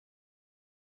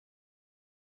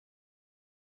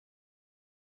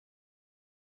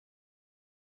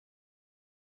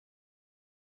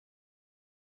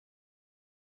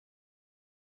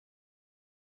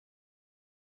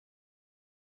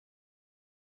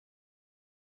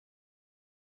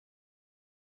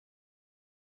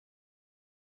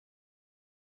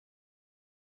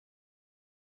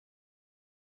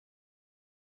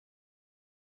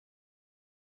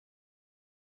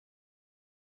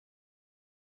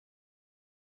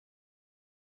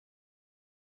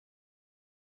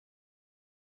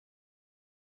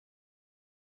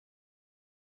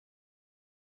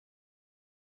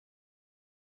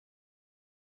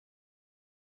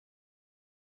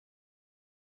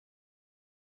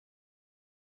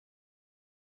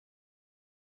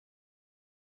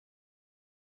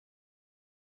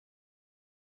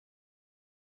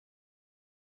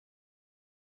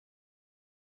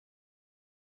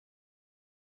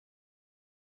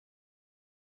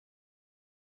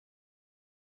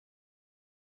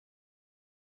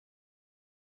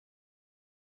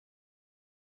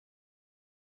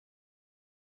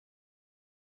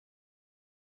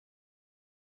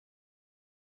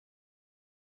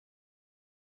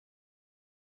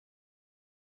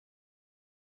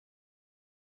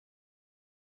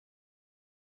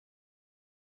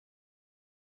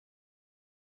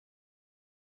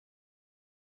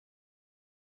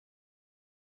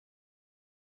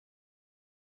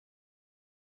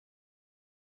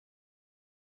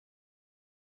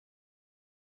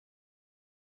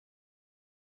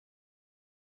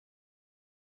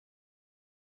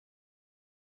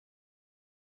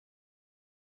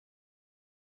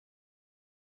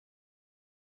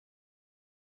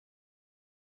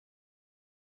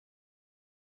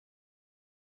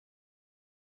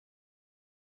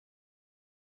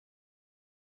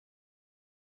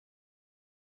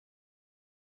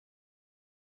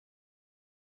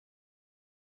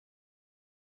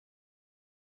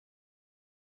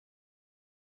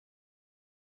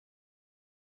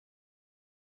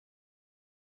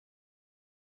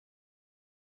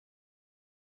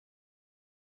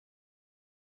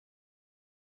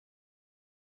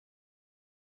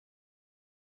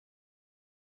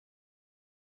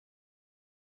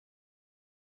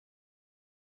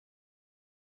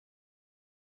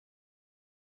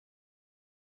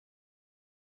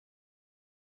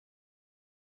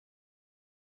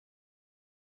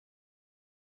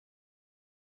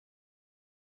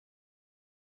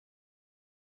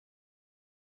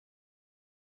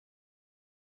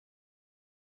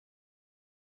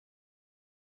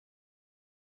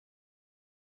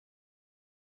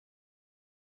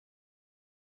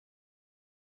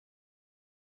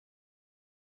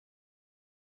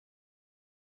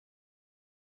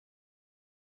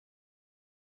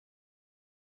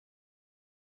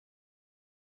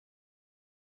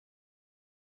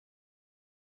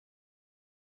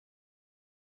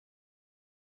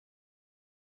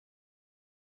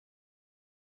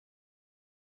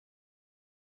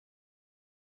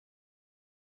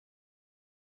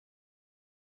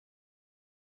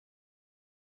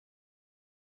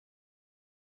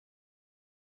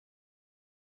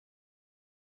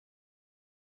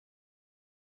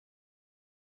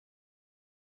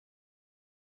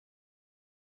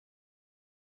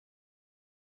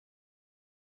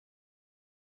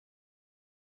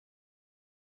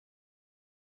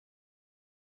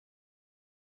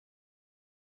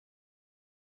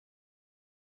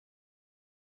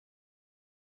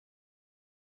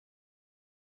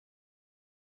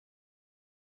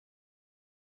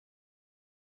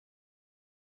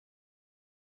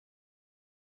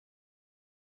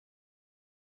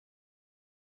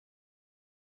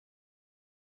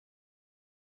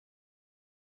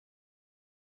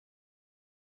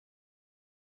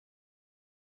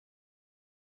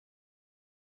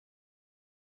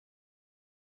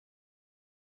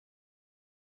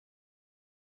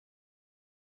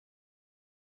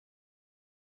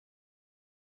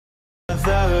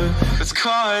It's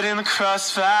caught in the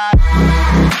crossfire.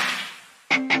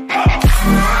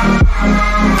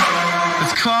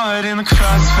 It's caught in the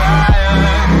crossfire.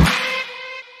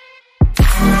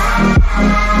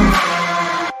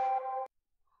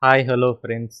 Hi, hello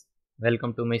friends.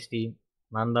 Welcome to my stream.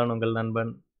 நான் தான் உங்கள்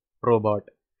நண்பன் ProBot.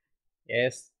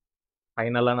 S,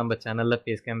 ஃபைனலாக நம்ம சேனலில்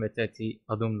ஃபேஸ் கேம் வச்சாச்சு.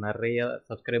 அதுவும் நிறைய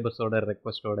சப்ஸ்கிரைபர்ஸோட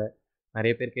ரெக்வஸ்ட்டோட.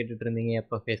 நிறைய பேர் கேட்டுட்டு இருந்தீங்க,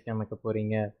 எப்போ ஃபேஸ் கேம் வைக்க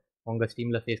போகிறீங்க, உங்கள்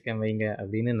ஸ்டீமில் ஃபேஸ் கேம் வைங்க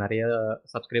அப்படின்னு நிறையா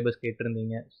சப்ஸ்கிரைபர்ஸ்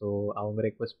கேட்டிருந்தீங்க. ஸோ அவங்க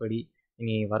ரெக்வஸ்ட் படி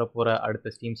இனி வரப்போகிற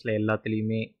அடுத்த ஸ்டீம்ஸில்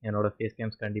எல்லாத்துலேயுமே என்னோடய ஃபேஸ்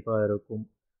கேம்ஸ் கண்டிப்பாக இருக்கும்.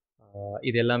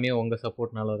 இது எல்லாமே உங்கள்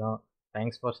சப்போர்ட்னால தான்.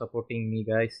 Thanks for supporting me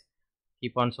guys.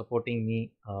 Keep on supporting me.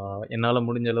 என்னால்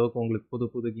முடிஞ்ச அளவுக்கு உங்களுக்கு புது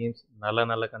புது கேம்ஸ்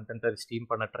நல்ல கண்டென்ட்டை ஸ்ட்ரீம்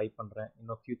பண்ண ட்ரை பண்ணுறேன்.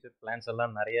 இன்னும் ஃப்யூச்சர் பிளான்ஸ்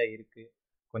எல்லாம் நிறையா இருக்குது.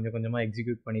 கொஞ்சம் கொஞ்சமாக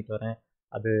எக்ஸிக்யூட் பண்ணிட்டு வரேன்.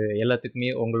 அது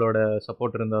எல்லாத்துக்குமே உங்களோட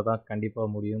சப்போர்ட் இருந்தால் தான் கண்டிப்பாக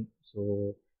முடியும். ஸோ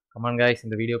கமான் கைஸ்,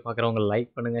 இந்த வீடியோ பார்க்குறவங்க லைக்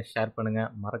பண்ணுங்கள், ஷேர்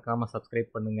பண்ணுங்கள், மறக்காமல் சப்ஸ்கிரைப்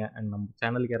பண்ணுங்கள். அண்ட் நம்ம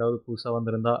சேனலுக்கு யாராவது புதுசாக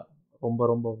வந்திருந்தால்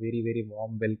ரொம்ப வெரி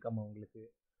வார்ம் வெல்கம் உங்களுக்கு.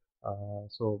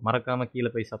 ஸோ மறக்காமல்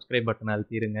கீழே போய் சப்ஸ்கிரைப் பட்டன்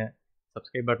அழுத்திடுங்க.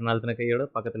 சப்ஸ்கிரைப் பட்டன் அழுத்தின கையோட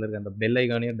பக்கத்தில் இருக்க அந்த பெல்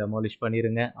ஐக்கானையும் டெமாலிஷ்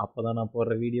பண்ணிடுங்க. அப்போ தான் நான்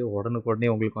போடுற வீடியோ உடனுக்குடனே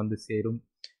உங்களுக்கு வந்து சேரும்.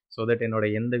 ஸோ தட்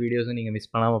என்னோடய எந்த வீடியோஸும் நீங்கள்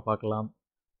மிஸ் பண்ணாமல் பார்க்கலாம்.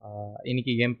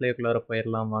 இன்றைக்கி கேம் பிளேக்குள்ளார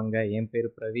போயிடலாம் வாங்க. என் பேர்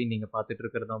பிரவீன், நீங்கள் பார்த்துட்டு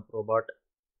இருக்கிறது தான் ProBot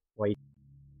Y.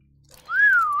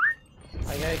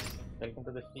 Hi guys, welcome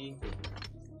to the stream.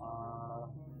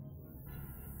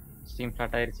 Stream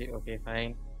start ஆயிடுச்சு. Okay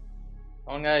fine.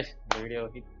 ஆன் guys, இந்த வீடியோ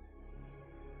ஹிட்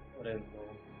ஒரு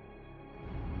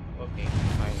ஓகே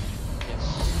ஃபைன்.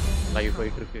 லைவ்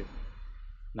போயிட்டுருக்கு.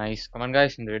 நைஸ். கமெண்ட்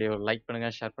காய்ஸ், இந்த வீடியோ லைக்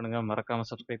பண்ணுங்கள், ஷேர் பண்ணுங்கள், மறக்காமல்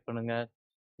சப்ஸ்கிரைப் பண்ணுங்கள்.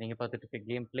 நீங்கள் பார்த்துட்டு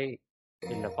இருக்க கேம் பிளே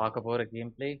இல்லை பார்க்க போகிற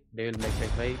கேம் பிளே டேவில் மேக் பை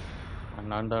 5.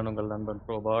 நான் தான் உங்கள் நண்பன்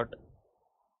ProBot.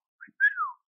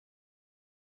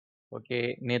 ஓகே,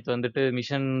 நேற்று வந்துட்டு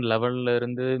மிஷன் 11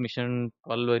 இருந்து மிஷன்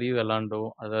 12 வரையும் விளாண்டோம்.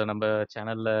 அதை நம்ம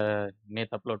சேனலில்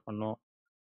நேற்று அப்லோட் பண்ணோம்.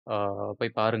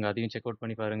 போய் பாருங்கள், அதையும் செக் அவுட்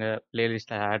பண்ணி பாருங்கள்.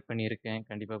 ப்ளேலிஸ்ட்டில் ஆட் பண்ணியிருக்கேன்,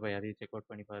 கண்டிப்பாக போய் அதையும் செக் அவுட்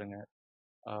பண்ணி பாருங்கள்.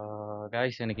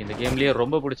 காய்ஸ், எனக்கு இந்த கேம்லேயே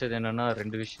ரொம்ப பிடிச்சது என்னென்னா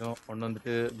 2 விஷயம். ஒன்று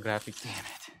வந்துட்டு கிராஃபிக்ஸ்.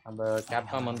 நம்ம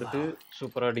கேப்காம் வந்துட்டு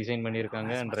சூப்பராக டிசைன்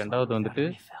பண்ணியிருக்காங்க. அண்ட் ரெண்டாவது வந்துட்டு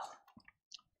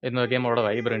இந்த கேமோட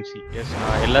வைப்ரன்சி. எஸ்,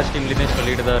 நான் எல்லா ஸ்டீம்லேயுமே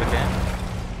சொல்லிட்டு தான் இருக்கேன்.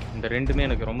 இந்த ரெண்டுமே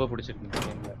எனக்கு ரொம்ப பிடிச்சிருக்கு இந்த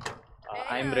கேமில்.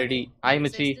 I am ready. Hi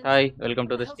மிச்சி, hi, welcome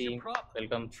to the steam.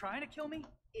 Welcome.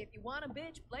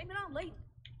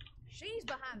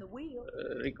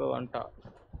 Rico வந்துட்டா.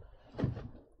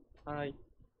 Hi.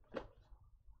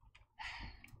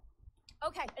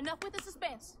 Okay, enough with the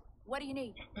suspense. What do you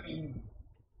need?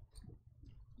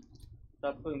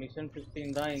 தப்பு, மிஷன்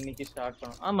 15 தான் இன்னைக்கு ஸ்டார்ட்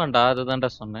பண்ணோம். ஆமாண்டா, அதுதான்டா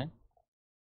சொன்னேன்.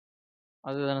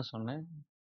 அதுதானே சொன்னேன்,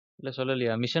 இல்லை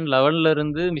சொல்லலையா? மிஷன் 11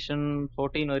 இருந்து மிஷன்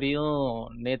 14 வரையும்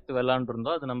நேற்று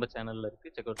விளாண்டுருந்தோம். அது நம்ம சேனலில்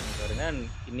இருக்குது, செக் அவுட் பண்ணி பாருங்க. அண்ட்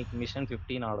இன்னைக்கு மிஷன்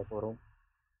 15 ஆட போகிறோம்.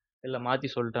 இல்லை மாற்றி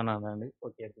சொல்லிட்டேன் நான்.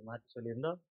 ஓகே ஓகே, மாற்றி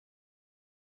சொல்லியிருந்தா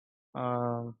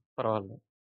பரவாயில்ல.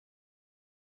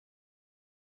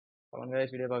 அவங்க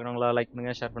வீடியோ பார்க்குறவங்களா லைக்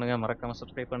பண்ணுங்கள், ஷேர் பண்ணுங்கள், மறக்காமல்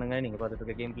சப்ஸ்கிரைப் பண்ணுங்கள். நீங்கள் பார்த்துட்டு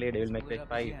இருக்க game play டேவில் make by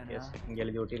 5. S, இங்கே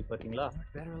எழுதி ஒட்டி பார்த்தீங்களா?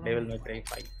 டேவில் மேக் பை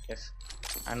 5. எஸ்,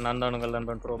 அண்ட் நான் தான் உங்கள்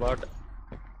நண்பன் ProBot.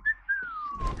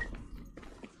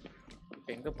 இப்போ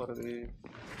எங்கே போகிறது?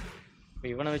 இப்போ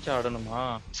இவனை வச்சு ஆடணுமா?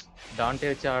 டான்ட்டே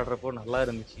வச்சு ஆடுறப்போ நல்லா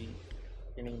இருந்துச்சு.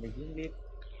 நீங்கள் இந்த கேம்லேயே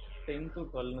 10 to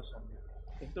 12ன்னு சொன்னேன்.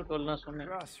 10 to 12 நான் சொன்னேன்.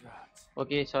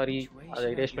 ஓகே சாரி, அதை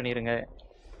எரேஸ் பண்ணிடுங்க.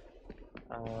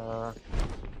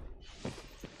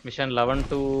 மிஷன் 11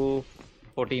 to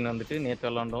 14 வந்துட்டு நேற்று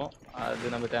விளாண்டோம்.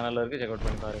 அது நம்ம சேனலில் இருக்குது, செக் அவுட்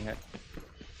பண்ணி பாருங்கள்.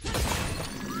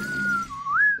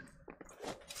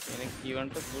 எனக்கு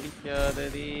இவன்ட்டு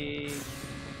பிடிக்காதது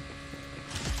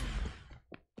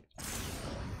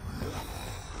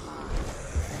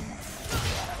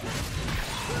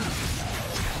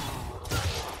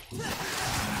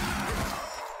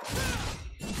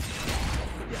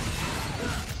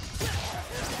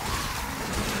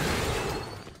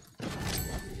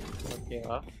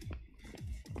ஓகேவா?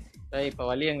 இப்போ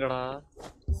வழி எங்கடா?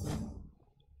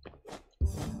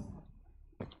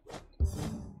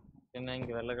 என்ன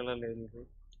இங்கே வெள்ளை கலரில் இருக்குது?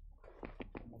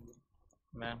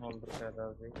 மேன் ஹோல் இருக்கு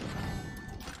ஏதாவது?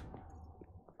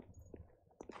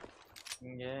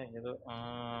 இங்கே ஏதோ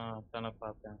தானே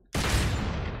பார்த்தேன்.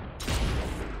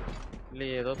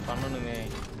 இல்லையே, ஏதோ பண்ணணுமே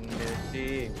இங்கே வச்சு.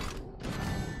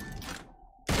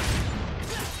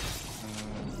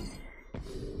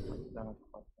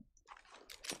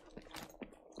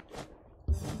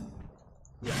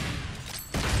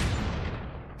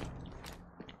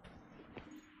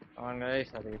 ஆமாங்க,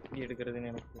 அதை எப்படி எடுக்கிறதுன்னு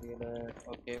எனக்கு தெரியல.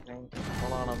 ஓகே ஃபைன்,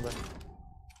 போகலாம் நம்ம.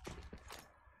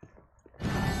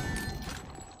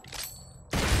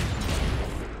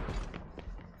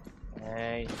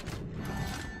 ஏய்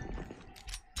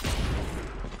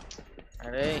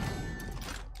Hey.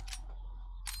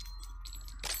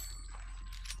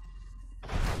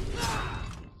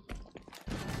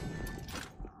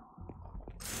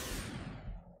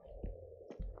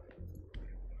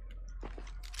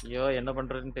 ஐயோ என்ன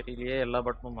பண்றதுன்னு தெரியலையே எல்லா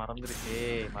பட்டனும் மறந்துருச்சு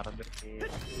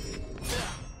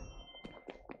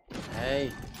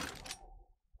ஏய்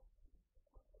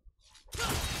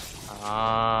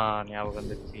ஞாபகம்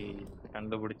வந்துருச்சு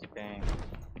கண்டுபிடிச்சிட்டேன்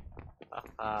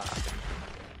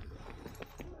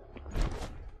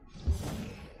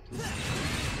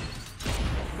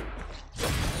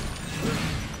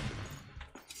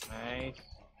நைஸ்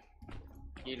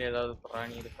கீழே ஏதாவது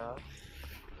பிராணி இருக்கா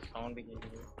சவுண்டு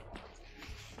கேக்குது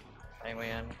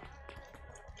ஐமயான்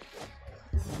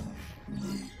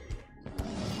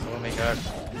Oh my god.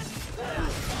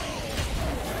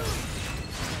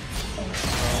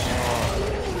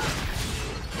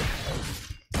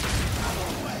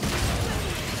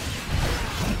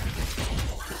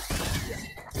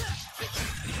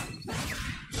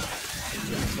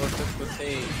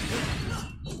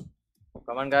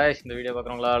 Comment guys இந்த வீடியோ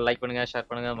பார்க்குறவங்களா லைக் பண்ணுங்க ஷேர்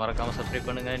பண்ணுங்க மறக்காம சப்ஸ்கிரைப்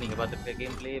பண்ணுங்க நீங்க பார்த்துட்டு இருக்க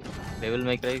கேம் ப்ளே டெவில்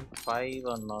மை கிரை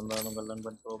 5 நான் தான் உங்கள்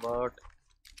நண்பன் ProBot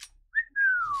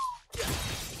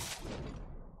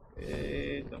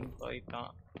ஜம்ப்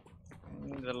ஆயிட்டான்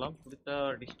இதெல்லாம் கொடுத்தா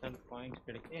அடிஷ்னல் பாயிண்ட்ஸ்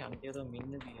கிடைக்கும் அங்கே ஏதோ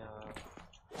மின்னுதியா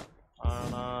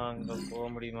ஆனால் அங்கே போக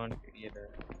முடியுமான்னு தெரியல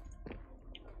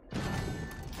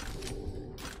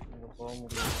அங்கே போக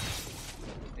முடியும்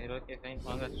சரி ஓகே ஃபைன்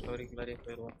வாங்க ஸ்டோரிக்குள்ளாரே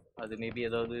போயிடுவோம் அது மேபி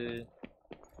ஏதாவது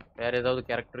வேறு ஏதாவது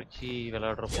கேரக்டர் வச்சு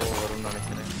விளையாடுறப்போ வரும்னு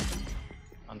நினைக்கிறேன்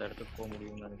அந்த இடத்துக்கு போக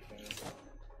முடியும்னு நினைக்கிறேன்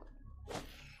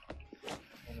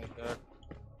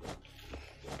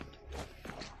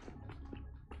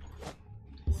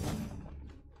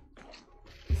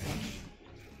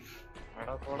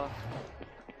அடா போடா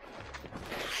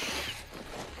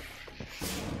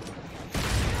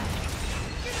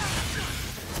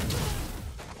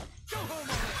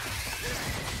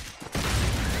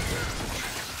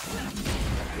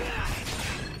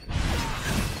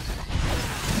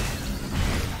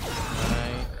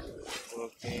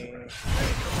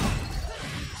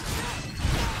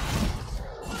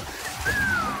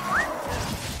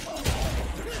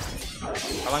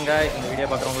வாங்க இந்த வீடியோ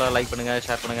பார்க்குறவங்களா லைக் பண்ணுங்க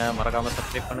ஷேர் பண்ணுங்க மறக்காம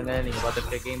சப்ஸ்கிரைப் பண்ணுங்க நீங்க பார்த்துட்டு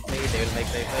இருக்க கேம் ப்ளே டெவில் மை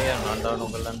கிரை 5 நான் தான்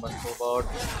உங்கள் நண்பன் ProBot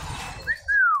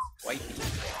ஒயிட்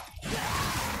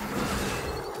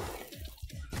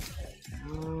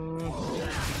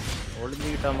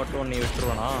ஒளிஞ்சிக்கிட்டா மட்டும் நீ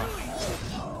விட்டுருவானா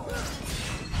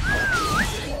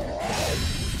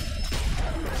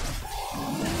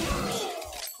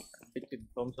அடிச்சு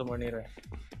துவம்சம் பண்ணிடுறேன்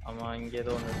ஆமா இங்கே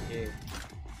ஏதோ ஒன்று இருக்கு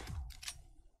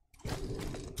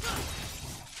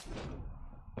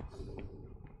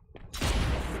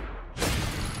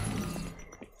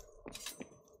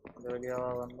வழியாக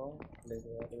வந்தோம் இல்லை இது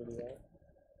வேறு வழியாக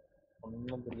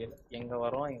ஒன்றும் புரியலை எங்கே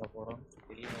வரோம் எங்கே போகிறோம்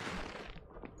தெரியல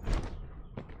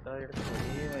எடுத்து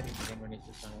ஒரே மாதிரி கிளைம் பண்ணி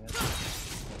வச்சுருக்காங்க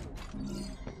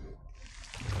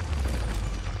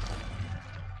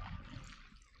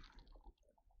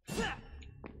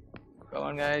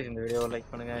கமெண்ட் गाइस இந்த வீடியோவை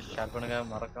லைக் பண்ணுங்க ஷேர் பண்ணுங்க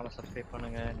மறக்காம சப்ஸ்கிரைப்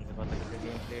பண்ணுங்க நீங்க பார்த்துட்டு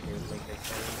கேம் ப்ளே டெவில் மை கிரை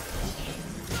 5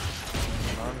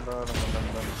 நான் தான் உங்கள்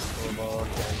நண்பன்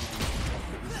ProBot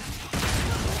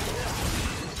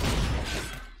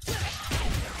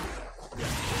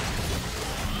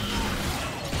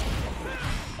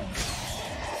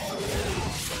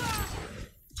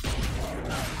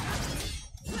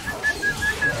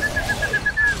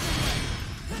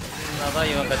அதான்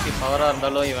இவன் கத்தி பவரா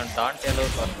இருந்தாலும் இவன் டான்டேலோ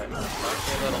பார்ப்பேன்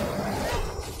டான்டேலோ ரொம்ப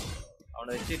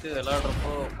அவனை வச்சுட்டு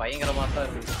விளையாடுறப்போ பயங்கரமாக தான்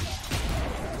இருக்கு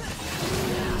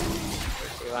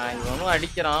இவனும்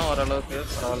அடிக்கிறான் ஓரளவுக்கு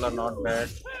பரவாயில்ல நாட்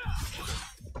பேட்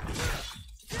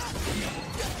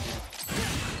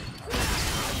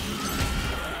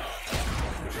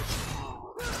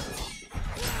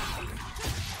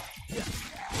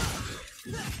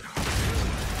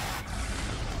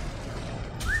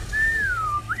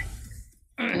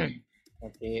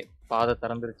ஓகே பாதை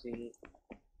திறந்துருச்சு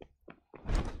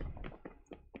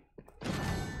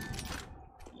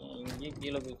இங்கேயே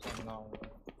கீழே போயிச்சாங்கண்ணா அவங்க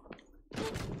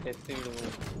செத்து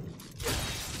விடுவோம்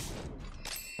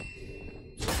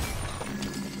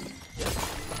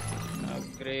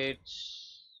அப்கிரேட்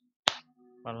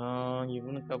ஆனால்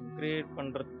இவனுக்கு அப்கிரேட்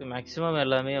பண்ணுறதுக்கு மேக்ஸிமம்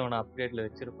எல்லாமே அவனை அப்கிரேடில்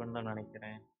வச்சுருப்பேன்னு தான்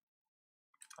நினைக்கிறேன்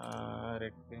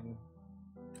ரெட் பென்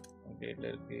அப்கிரேடில்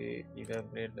இருக்குது இது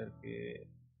அப்கிரேடில் இருக்குது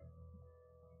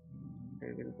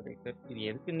இது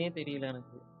எதுக்குன்னே தெரியல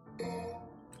எனக்கு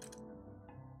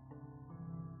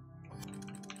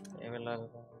தேவையில்லாத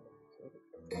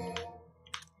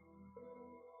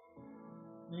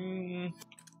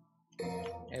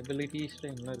எபிலிட்டிஸ்ல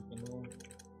என்ன இருக்கணும்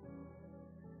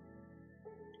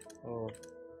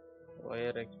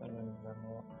ஒயர் எக்ஸ்பெண்ட் பண்ணிக்கலாங்க.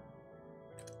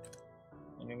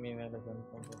 இனிமே மேலே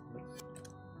ஜம்ப் பண்ணுறது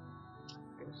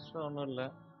பெருசாக ஒன்றும் இல்லை.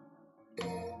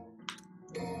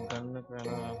 கன்னுக்கு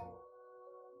வேணால்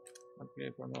அப்ளை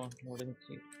பண்ணுவோம்.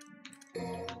 முடிஞ்சு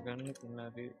கன்னு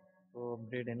பின்னாடி ஸோ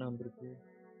அப்டேட் என்ன வந்திருக்கு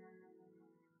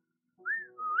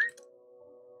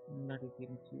முன்னாடி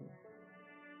தெரிஞ்சு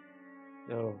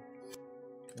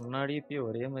முன்னாடி இப்பயும்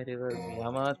ஒரே மாதிரியே தான் இருக்கு.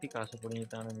 ஏமாத்தி காசு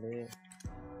பிடிங்கிட்டானுங்களே.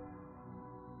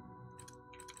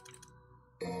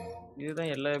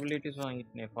 இதுதான் எல்லா எபிலிட்டிஸும்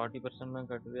வாங்கிட்டேன். 40% தான்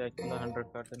காட்டுது. ஆக்சுவலாக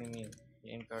 100 காட்டுனீங்க,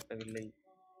 ஏன் காட்டவில்லை?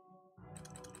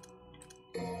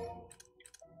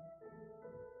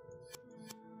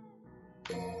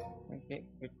 Okay,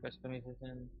 quick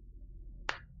customisation.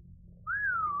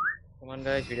 Comment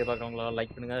guys, video பார்க்குறவங்களா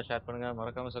லைக் பண்ணுங்க, ஷேர் பண்ணுங்க,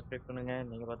 மறக்காம சப்ஸ்கிரைப் பண்ணுங்க.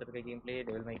 நீங்க பார்த்துட்டு இருக்க கேம் பிளே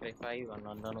டெவில் மை கிரை 5.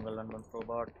 நான் தான் உங்கள் நண்பன்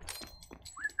ப்ரோபாட்.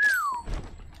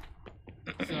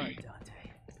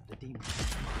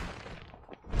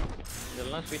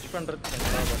 இதெல்லாம் ஸ்விட்ச் பண்றதுக்கு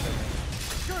என்னடா பண்றது?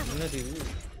 என்னது இது?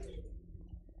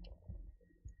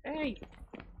 ஏய்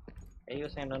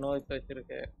ஐயோஸ் என்னனோ இப்ப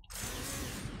வச்சிருக்க.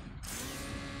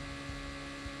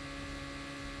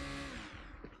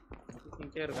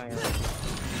 இங்கே இருக்காங்க.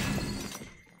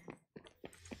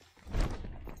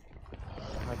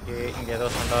 ஓகே, இங்க ஏதோ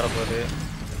சண்டை வர போகுது.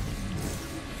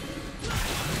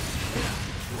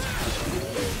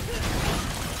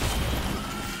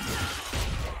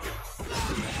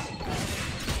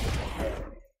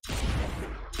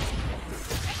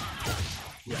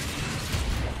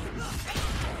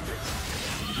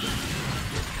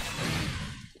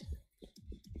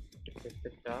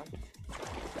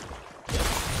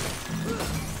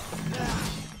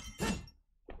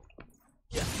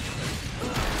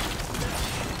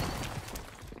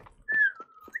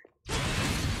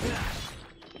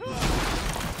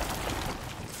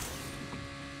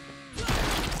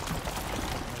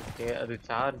 அது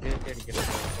சார்ஜ்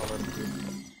அடிக்கிறது போல இருக்கு.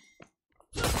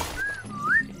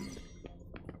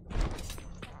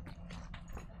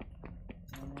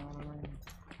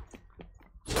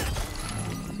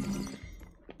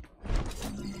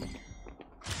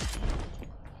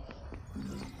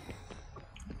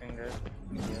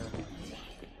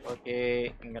 ஓகே,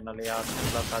 இங்க நிறைய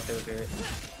ஆப்ஷன்லாம் காத்துருக்கு.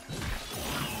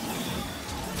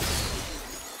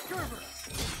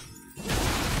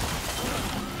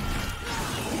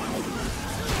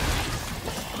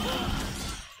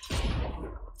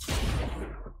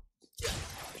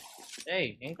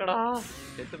 ஏய் எங்கடா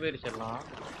செத்து போயிருச்செல்லாம்?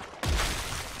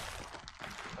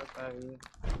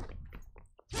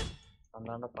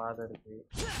 அந்தாண்ட பாதை இருக்கு,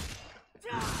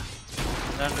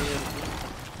 அந்தாண்டே இருக்கு.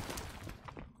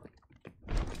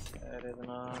 வேற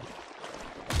எதுனா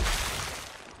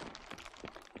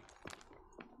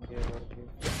இங்கே இருக்கு.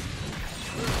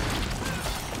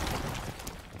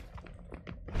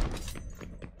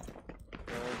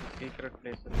 சீக்ரெட்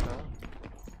பிளேஸ் இருக்கா?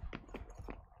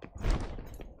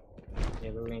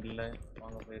 எதுவும் இல்லை,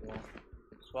 வாங்க போயிடுவோம்.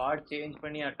 ஸ்வாட் சேஞ்ச்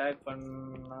பண்ணி அட்டாக்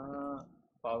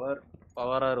பண்ணால்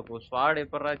பவராக இருக்கும். ஸ்வாட்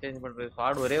எப்படா சேஞ்ச் பண்ணுறது?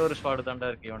 ஸ்வாட் ஒரே ஒரு ஸ்வாடு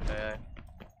தாண்டா இருக்கு இவன்ட்ட.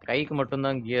 கைக்கு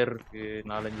மட்டும்தான் கியர் இருக்கு,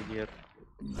 4-5 கியர்.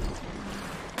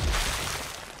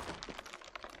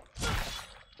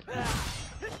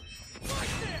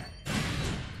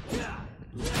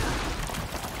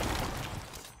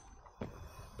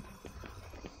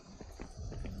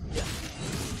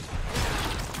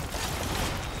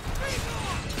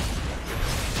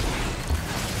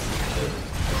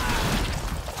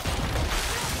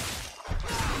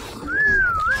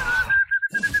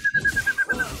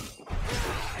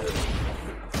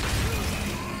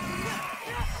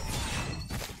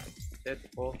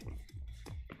 போ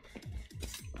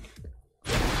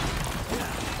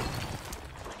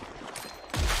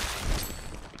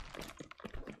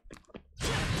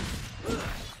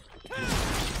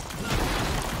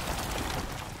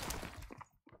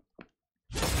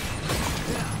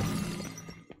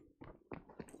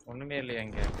ஒண்ணுமே இல்லையா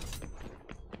இங்க?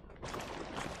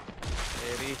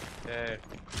 Very sad.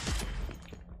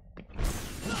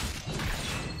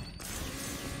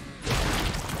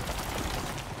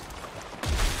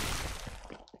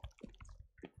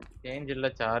 சேஞ்ச் இல்லை,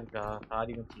 சார்ஜா?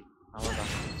 சாரி மச்சி, ஆமாடா.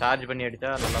 சார்ஜ் பண்ணி அடித்தா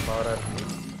நல்லா பவராக இருக்குது.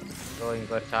 ஸோ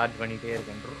இங்கே ஒரு சார்ஜ் பண்ணிகிட்டே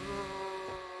இருக்கேன்.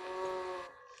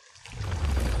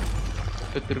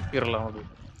 திருப்பிடலாம் அது.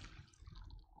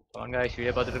 வாங்க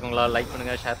வீடியோ பார்த்துட்டு இருக்கோங்களா? லைக்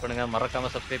பண்ணுங்கள், ஷேர் பண்ணுங்கள்,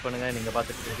 மறக்காமல் சப்ஸ்கிரைப் பண்ணுங்கள். நீங்கள்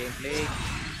பார்த்துட்டு இருக்க கேம் பிளே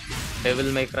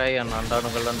டெவில் மை கிரை. நான் தான்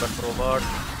உங்கள் நண்பன் ப்ரோபாட்.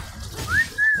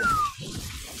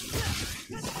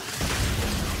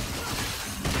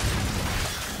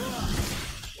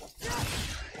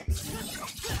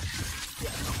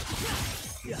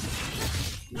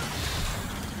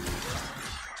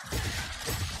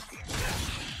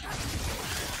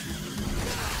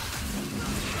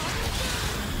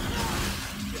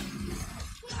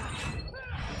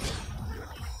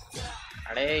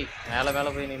 ஏய்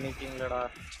மேல போய் நின்னுக்கீங்களடா.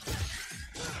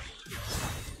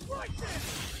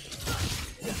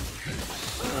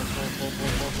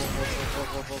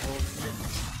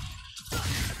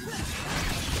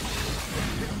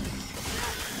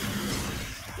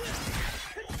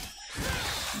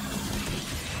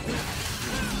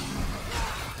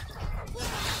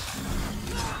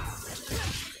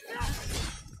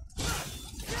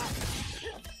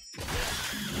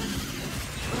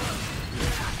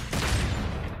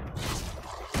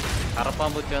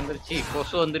 கரப்பாம்பூச்சி வந்துருச்சு,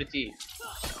 கொசு வந்துருச்சு.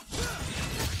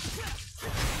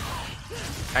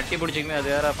 கட்டி பிடிச்சிக்கணும்.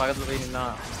 அது வேற பக்கத்துல போய் நின்னா.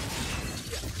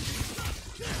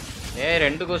 ஏய்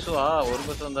 2 கொசுவா? ஒரு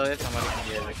கொசு வந்தாவே சமாளிக்க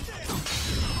முடியாது.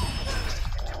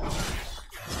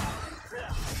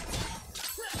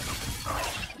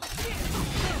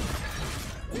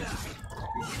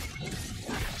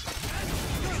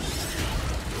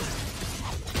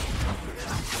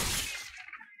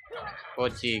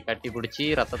 போச்சு, கட்டி பிடிச்சி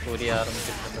ரத்தத்தை உரிய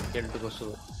ஆரம்பிச்சிருக்க கெல்ட்டு கொசு.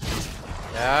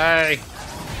 ஏய்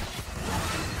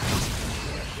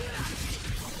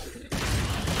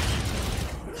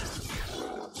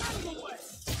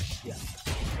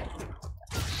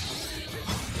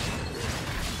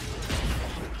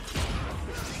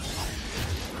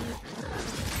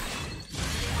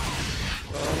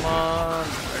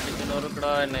அடிச்சு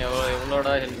நொறுக்குடா. என்ன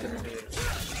எவ்வளோடா ஹெல்த் இருக்கு?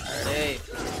 அடே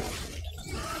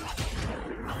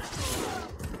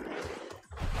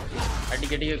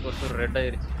அடிக்கடிக்க கொசு ரெட்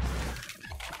ஆயிருச்சு.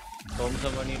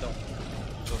 தோம்சம் பண்ணிட்டோம்.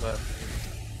 சூப்பர்.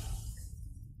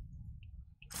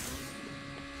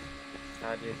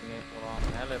 சார்ஜ் ஏற்றினே போகலாம்.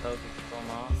 மேலே ஏதாவது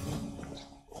சுத்தமா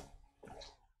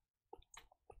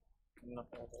என்ன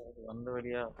வந்த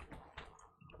வழியா?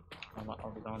 ஆமாம்,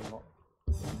 அப்படிதான் வந்தோம்.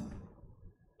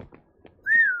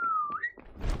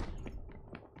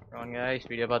 வாங்க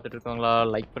வீடியோ பார்த்துட்டு இருக்கோங்களா?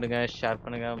 லைக் பண்ணுங்க, ஷேர்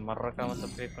பண்ணுங்க, மறக்காம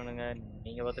சப்ஸ்கிரைப் பண்ணுங்க.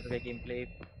 நீங்கள் பார்த்துட்டு இருக்க game play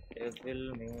will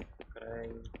make cry.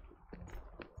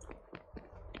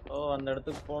 அந்த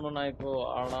இடத்துக்கு போகணும் நான் இப்போ.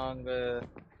 ஆனால் அங்கே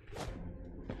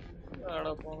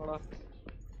போங்கடா.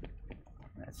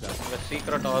 அங்கே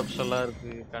சீக்ரெட் ஆப்ஸ் எல்லாம்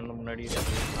இருக்கு கண்ணு முன்னாடி.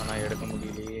 ஆனால் எடுக்க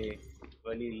முடியலையே,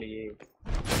 வழி இல்லையே.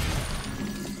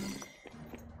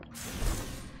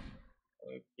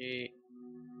 ஓகே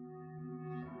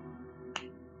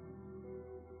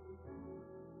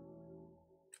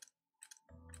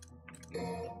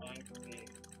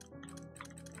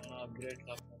அப்கிரேட்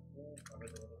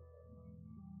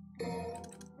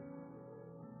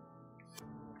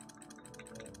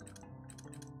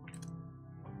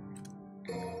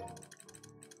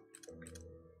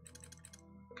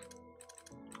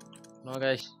நோ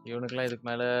கைஸ், இவனுக்குலாம் இதுக்கு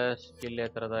மேலே ஸ்கில்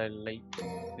ஏற்றுறதா இல்லை.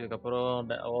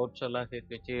 இதுக்கப்புறம் அவுட்ஸ் எல்லாம்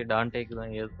சேர்த்து வச்சு டான்டேக்கு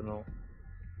தான் ஏற்றணும்.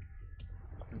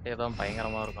 டான்டே தான்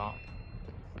பயங்கரமாக இருக்கும்.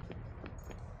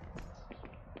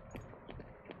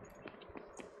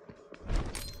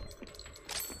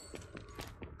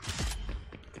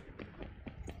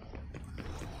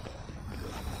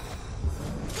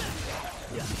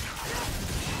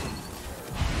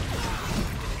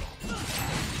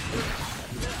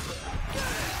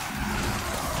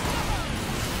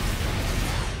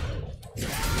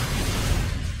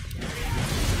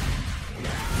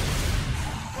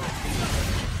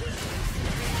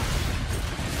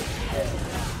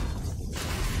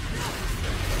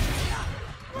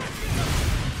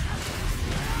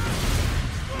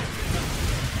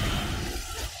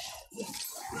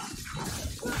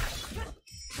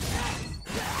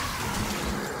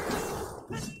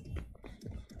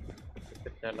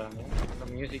 எல்லாமே இந்த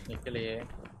மியூசிக் நிற்கலையே.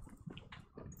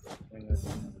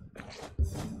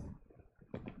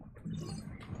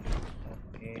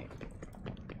 ஓகே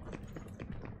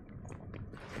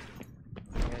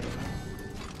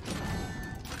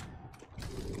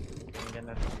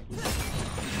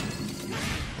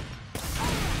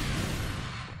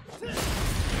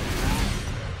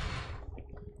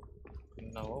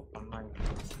என்னவோ பண்ணாங்க.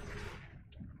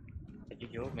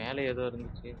 ஐயோ மேலே ஏதோ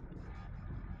இருந்துச்சு.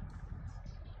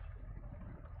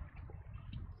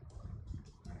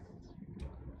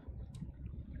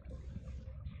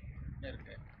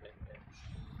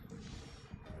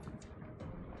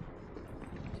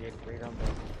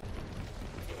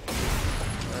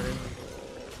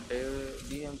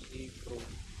 DMC Pro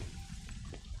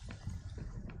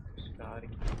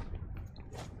Starring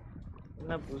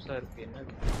என்ன புதுசா இருக்கு? என்ன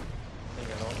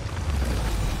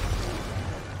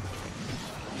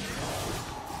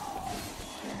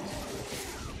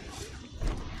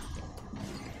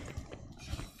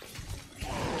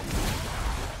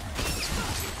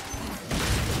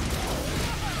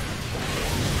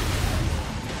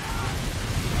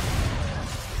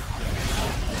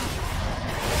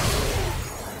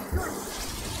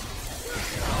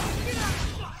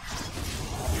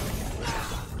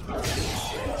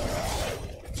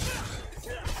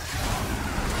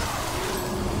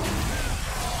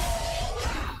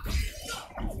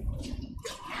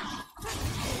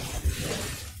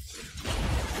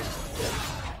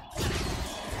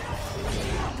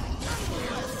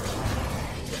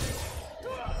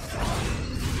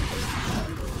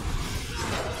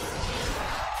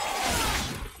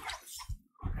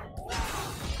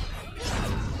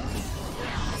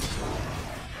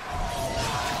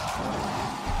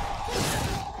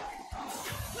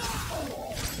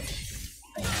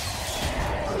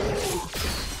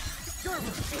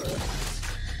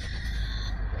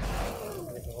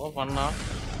பண்ணா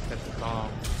செத்துட்டான்.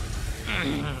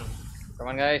 Come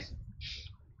on guys.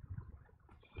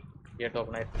 Gate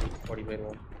open ஆயிடுச்சு. ஓடி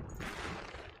போயிடுவோம்.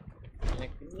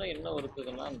 எனக்கு இன்னும் என்ன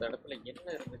இருக்குதுன்னா அந்த இடத்துல என்ன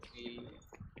இருந்துச்சு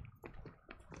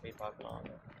போய்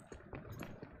பார்க்கலாம்.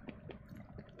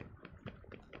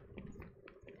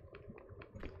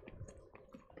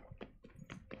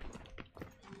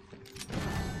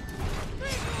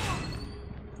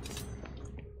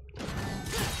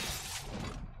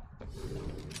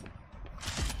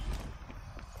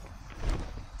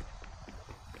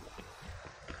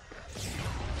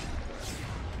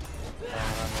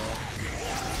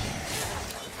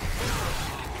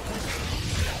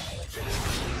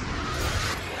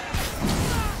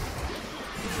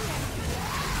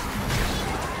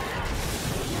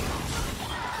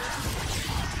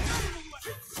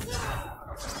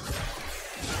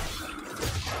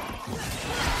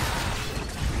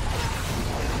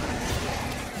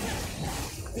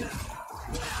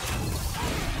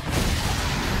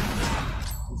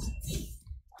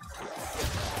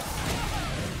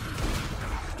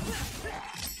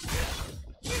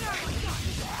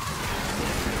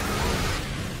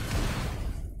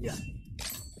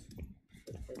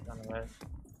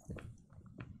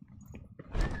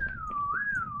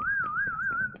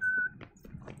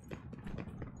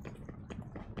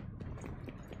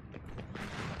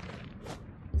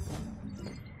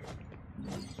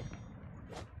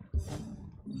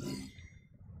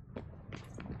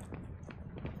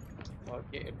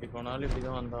 ஓகே, எப்படி போனாலும் இப்படி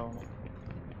தான் வந்தாகணும்.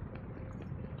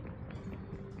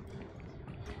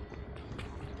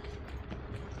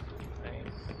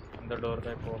 இந்த டோர்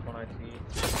தான் இப்போ ஓப்பன் ஆச்சு.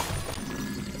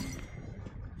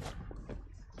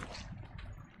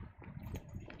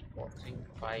 வாட்சிங்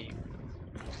 5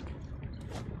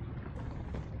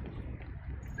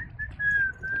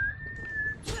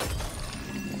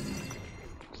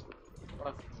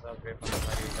 upgrade பண்ண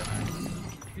மாதிரி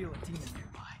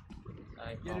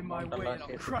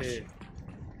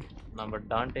நம்ம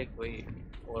டான்டேக் போய்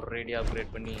ஒரு ரேடியோ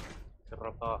அப்கிரேட் பண்ணி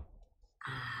சிறப்பா.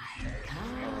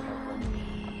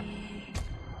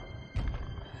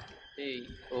 ஏய்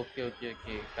ஓகே ஓகே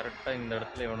ஓகே, கரெக்டாக இந்த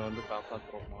இடத்துல இவனை வந்து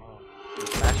காப்பாற்றுறோமா?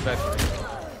 ஃப்ளாஷ்பேக்.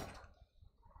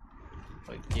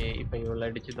 ஓகே, இப்போ இவளை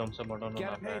அடிச்சு தம்சம் பண்ணணும்.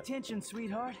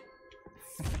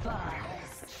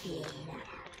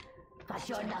 But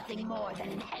you're nothing more than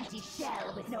an empty shell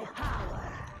with no power.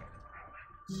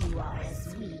 You are as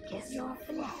weak as your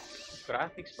flesh.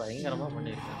 Graphics பயங்கரமா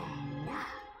பண்ணிருக்காங்க.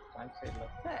 Thanks இல்ல.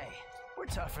 Hey,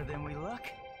 we're tougher than we look.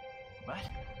 But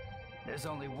there's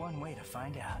only one way to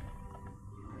find out.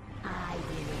 I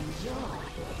will enjoy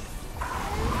this.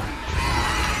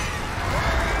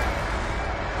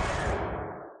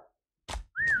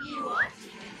 You are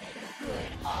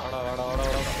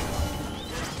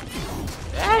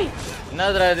ஏய்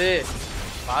என்னதுடா இது?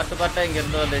 பாட்டு பாட்டா இங்க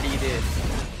இருந்து வந்து அடிக்குது.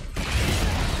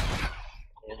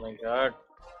 Oh my god.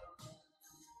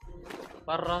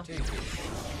 பர்றா.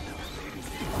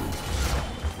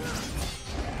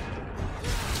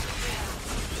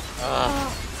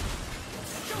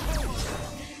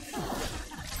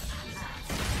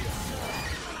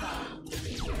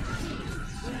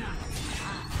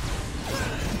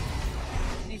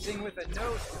 Anything with a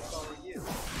nose can follow you.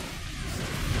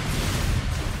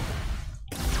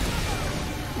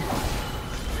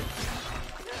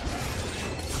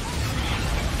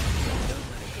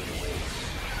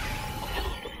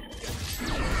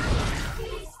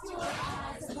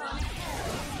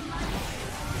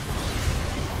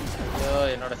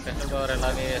 என்னோட ஸ்பெஷல் பவர்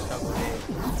எல்லாமே வேஸ்ட் ஆகுது.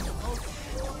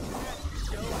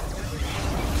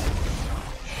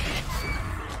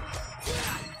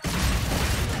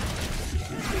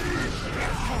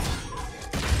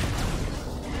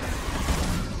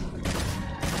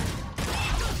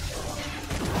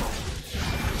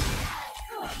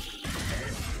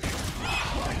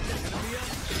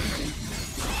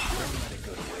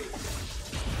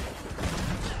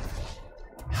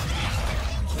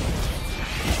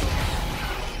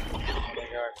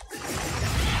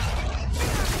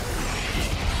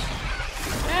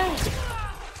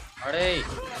 அடே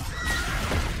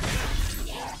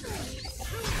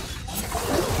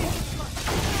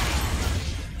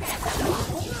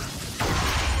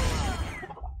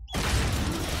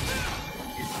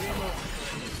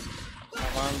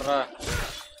கமான்ரா.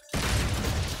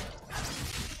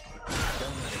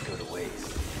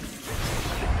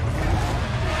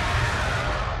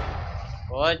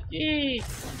 ஓச்சி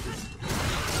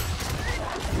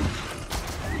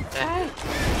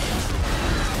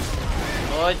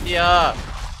ஓச்சியா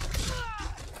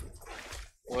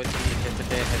ஓச்சி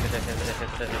செத்துட்டேன்.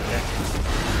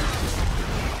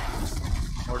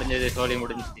 முடிஞ்சது, சோழி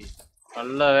முடிஞ்சிச்சு.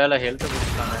 நல்ல வேலை ஹெல்த்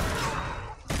கொடுத்தாங்க.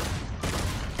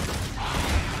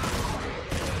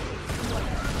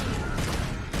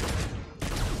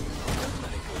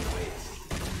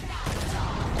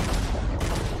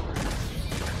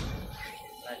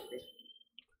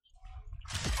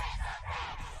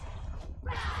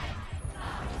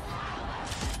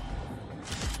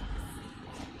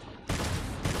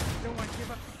 Don't want to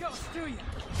give up the ghost, do you?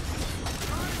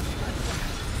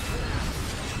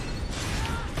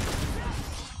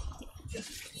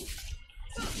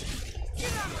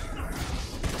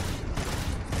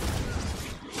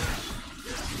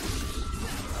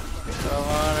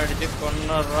 அடிச்சு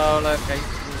கொன்னுறாவல கை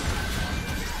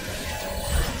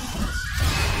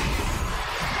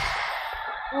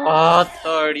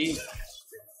ஆத்தாடி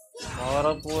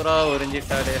மர பூரா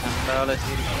உறிஞ்சிட்டாடே சண்டால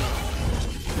சிரிச்சு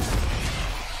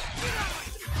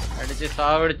அடிச்சு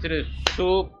சாவடிச்சிரு.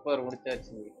 சூப்பர்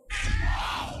முடிச்சாச்சு.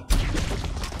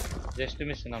 Just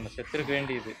miss. நம்ம செத்துருக்க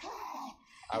வேண்டியது.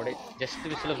 அப்படியே ஜஸ்ட்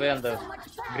மிஸ்ல போய் அந்த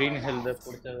green ஹெல்த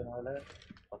பிடிச்சதுனால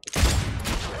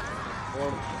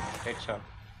head shot.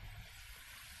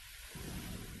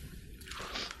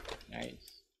 Nice.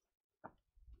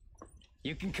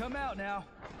 You can come out now.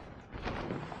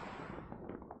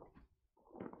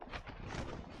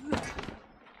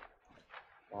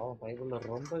 பாவம் பைபிள்ல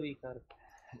ரொம்ப வீக்கா இருக்கு.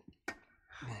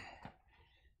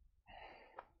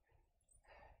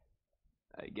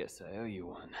 I guess I owe you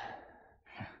one.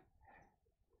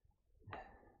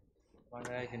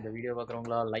 வாங்க இந்த வீடியோ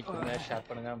பார்க்குறவங்களா லைக் பண்ணுங்க, ஷேர்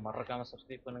பண்ணுங்க, மறக்காம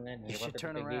சப்ஸ்கிரைப் பண்ணுங்க. நீங்க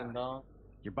பார்த்துட்டு கேம் தான்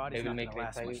Your body's Devil not May gonna Cry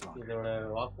last 5. much longer. இதோட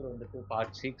வாக்கர் வந்துட்டு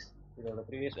பார்ட் 6. இதோட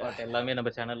ப்ரீவியஸ் பார்ட் எல்லாமே நம்ம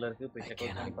சேனல்ல இருக்கு. போய் செக்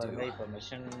அவுட் பண்ணி பாருங்க. இப்போ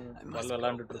மிஷன் 12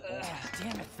 விளையாண்டுட்டு இருக்கோம்.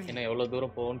 Damn it, Phoenix. இன்னும் எவ்வளவு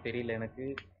தூரம் போகும்னு தெரியல எனக்கு.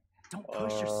 Don't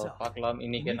push yourself. பார்க்கலாம்.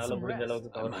 இன்னைக்கு You need என்னால some முடிஞ்ச rest.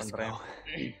 அளவுக்கு I கவர் must பண்றேன்.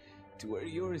 go to where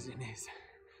yours is.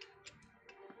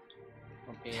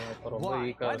 Okay, இப்போ ரொம்ப Why?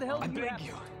 வீக்கா Why the hell I இருக்கும். did beg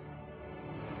you.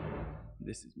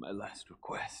 This is my last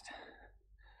request.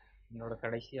 என்னோட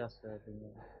கடைசி ஆசை அப்படிங்க.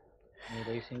 நீ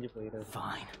தயவு செஞ்சு போயிரு.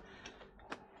 Fine.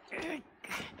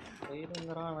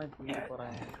 போயிருங்கிறான். நான் இப்படி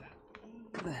போறேன்.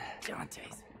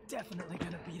 Dante's definitely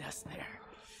gonna beat us there.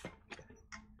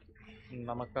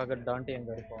 நமக்காக டாண்டி எங்க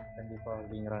இருப்போம் கண்டிப்பா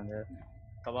அப்படிங்கிறாங்க.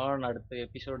 கமான், அடுத்த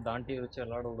எபிசோட் டாண்டி வச்சு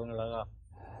விளையாட விடுங்களா?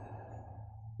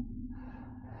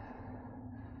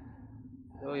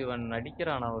 ஐயோ, இவன்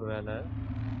நடிக்கிறானா ஒரு வேலை?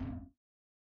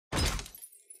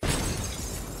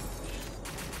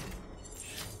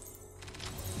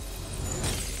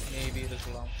 மேபி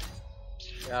இருக்கலாம்.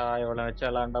 இவளை வச்சு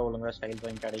விளாண்டா ஒழுங்கா ஸ்டைல்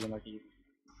பாயிண்ட் கிடைக்க மாட்டேங்குது.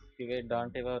 இதுவே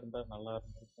டாண்டிவா இருந்தா நல்லா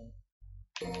இருந்திருக்கும்.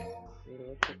 சரி,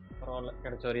 ஓகே, பரவாயில்ல,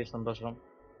 கிடைச்ச வரையும் சந்தோஷம்.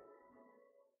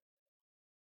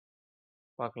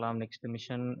 பார்க்கலாம் நெக்ஸ்ட்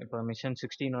மிஷன். இப்போ மிஷன்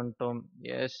 16 வந்துட்டோம்.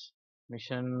 எஸ்,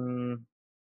 மிஷன்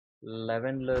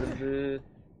 11ல இருந்து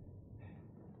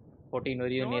 14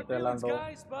 வரையும் நேற்று விளாண்டோம்.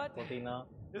 14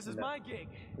 This is இல்ல. my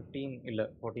gig. 15 இல்ல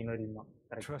 14 வரையும் தான்.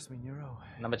 கரெக்ட். Trust me, Nero.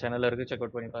 நம்ம சேனல்ல இருக்கு, செக்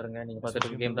அவுட் பண்ணி பாருங்க. நீங்க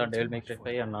பார்த்துட்டு கேம் தான் டெவில் மேக்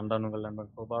 5 அண்ட் நான் தான் உங்கள்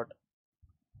நண்பன் ProBot.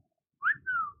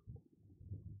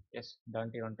 எஸ்,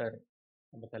 டாண்டி வந்துட்டாரு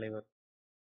நம்ம தலைவர்.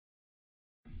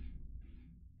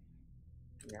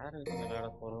 யாரு விளையாட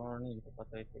போறோம்னு இப்போ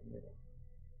பார்த்தாவே தெரியுது.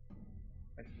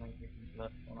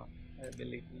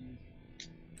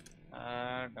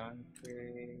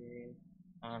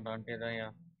 டாண்டே தான்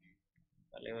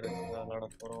தலைவர் விளையாட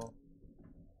போறோம்.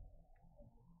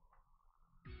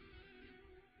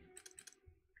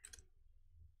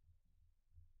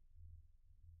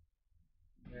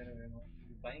 வேற வேணும்.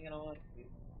 இது பயங்கரமா இருக்கு.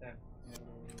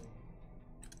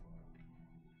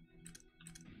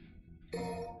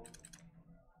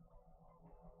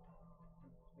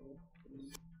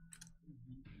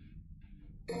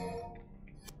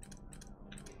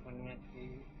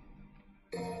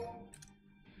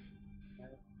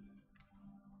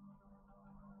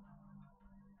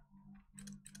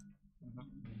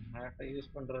 ஹேட்டை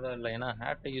யூஸ் பண்றதா இல்லை, ஏன்னா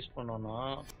ஹேட்டை யூஸ் பண்ணோம்னா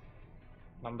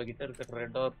நம்ம கிட்ட இருக்கிற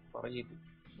ரெட் ஆர் குறையுது.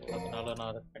 ஸோ அதனால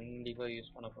நான் அதை கண்டிப்பா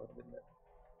யூஸ் பண்ண போறது இல்லை.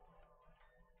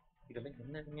 இதெல்லாம்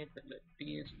என்னதுன்னே தெரியல.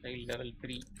 டிஎஸ் ஸ்டைல் லெவல்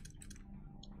 3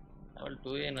 லெவல்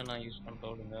 2 என்ன நான் யூஸ்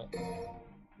பண்ண விடுங்க.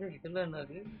 இதெல்லாம்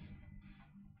என்னது?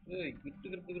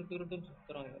 கிட்டு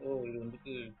சுத்துறாங்க. ஓ, இது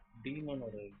வந்துட்டு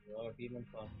டீமனோட இதுவா? டீமன்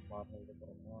மாறினதுக்கு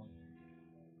அப்புறமா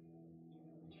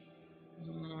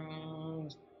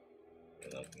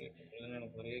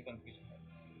எனக்கு ஒரே கன்ஃபியூஷன்.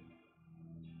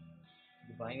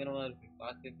 இது பயங்கரமா இருக்கு.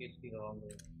 காசே பேசி இதை வாங்க.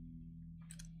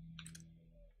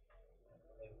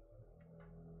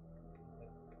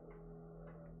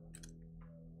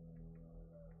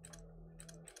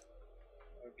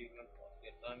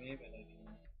 எல்லாமே விலை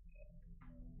அதிகம்.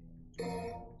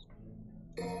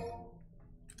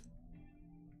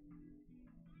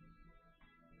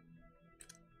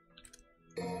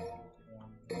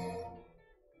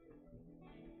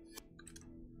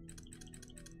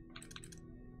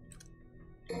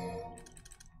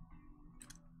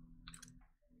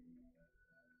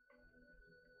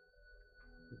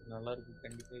 நல்லா இருக்கு.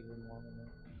 கண்டிப்பா இது வாங்கணும்.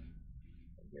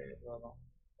 தான்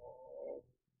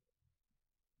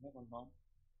என்ன பண்ணலாம்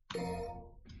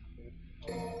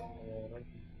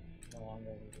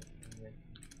வாங்க.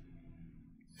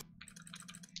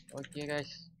 ஓகே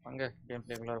கைஸ், வாங்க கேம்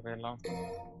பிளேக்குள்ளே போயிடலாம்.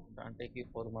 டான்டேக்கு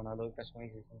போதுமான அளவு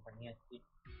கஸ்டமைசேஷன் பண்ணியாச்சு.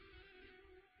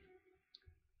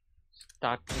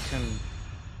 Start mission.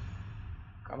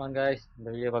 கமான் கைஸ், இந்த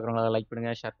வீடியோ பார்க்குறவங்களா லைக்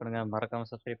பண்ணுங்கள், ஷேர் பண்ணுங்கள், மறக்காமல்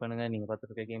சப்ஸ்கிரைப் பண்ணுங்கள். நீங்கள்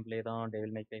பார்த்துட்டு இருக்க கேம் பிளே தான்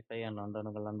டெவில் மை கைஃபை அண்ட் நான் தான்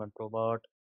உங்கள் நண்பன் ப்ரோபாட்.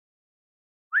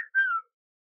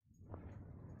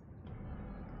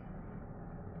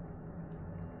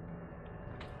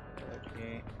 ஓகே,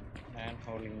 மேன்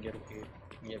ஹோல் இங்கே இருக்குது.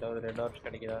 இங்கே ஏதாவது ரெட் ஆர்ச்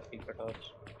கிடைக்குதா? சீக்ரெட் ஆர்ச்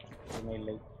எதுவுமே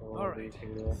இல்லை.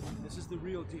 This is the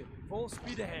real deal. Full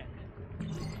speed ahead.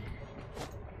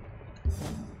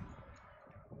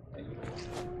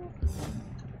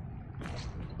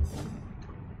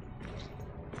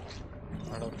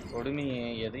 கொடுமையே,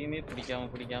 எதையுமே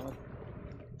பிடிக்காம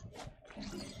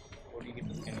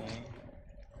ஓடிக்கிட்டு இருக்கேனே.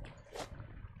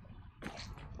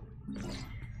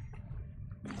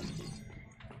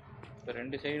 இப்போ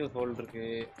 2 சைடு ஹோல் இருக்கு.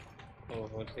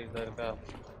 ஒரு சைடு தான் இருக்கா,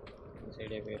 இந்த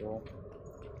சைடே போயிடுவோம்.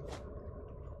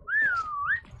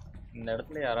 இந்த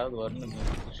இடத்துல யாராவது வரணும்,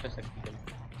 துஷ்ட சக்திகள்.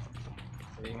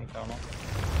 எதையுமே காணும்,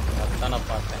 அதுதான்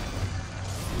நான் பார்த்தேன்.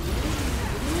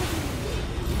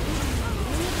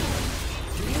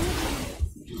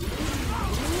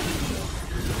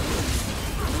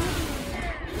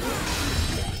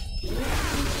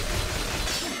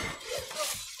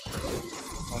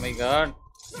 Oh my god.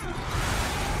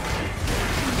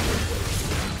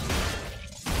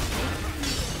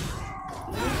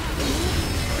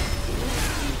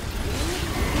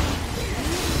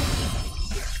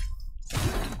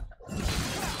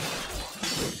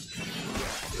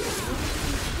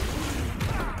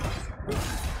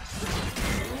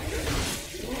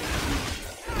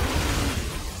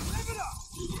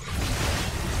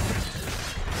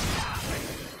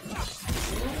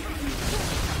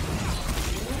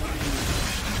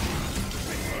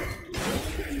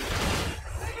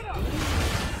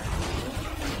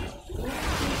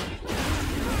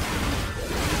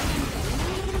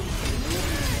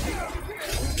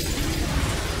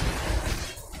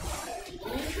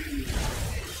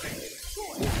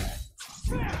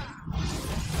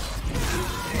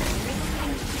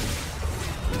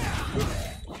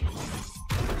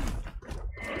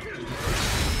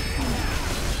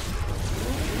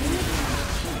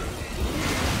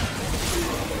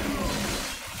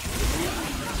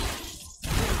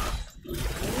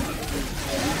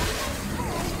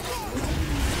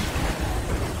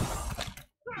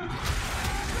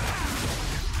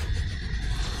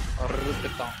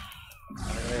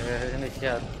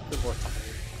 அறுத்து போட்டான்.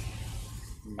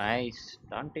 நைஸ்.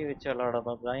 டான்டி வச்சு விளாட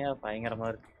தான் பயங்கரமா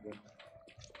இருக்கு.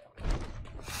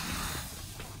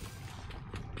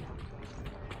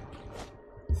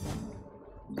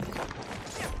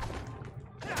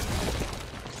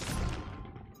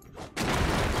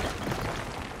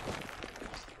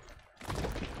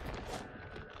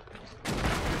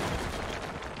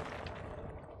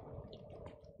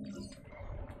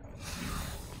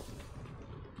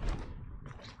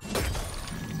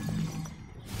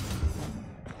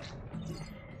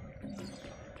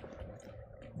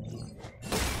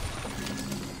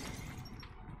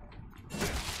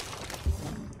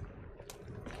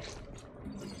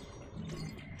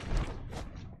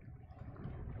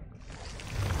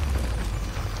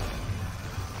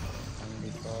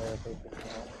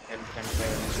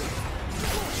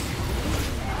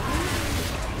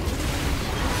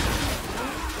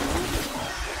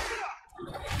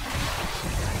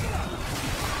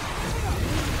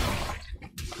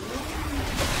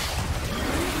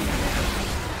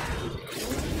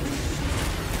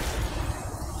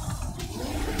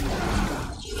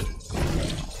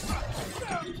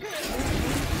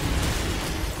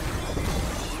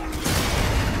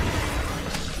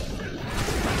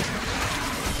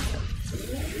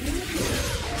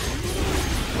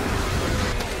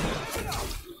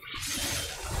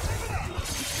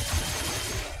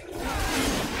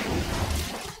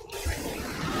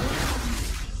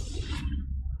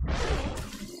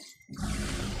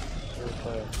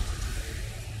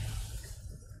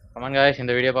 கமெண்ட் गाइस,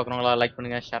 இந்த வீடியோ பார்க்குறவங்களா லைக்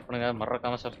பண்ணுங்க, ஷேர் பண்ணுங்க,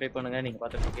 மறக்காம சப்ஸ்கிரைப் பண்ணுங்க. நீங்க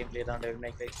பார்த்துட்டு கேம் பிளே தான் டெவில்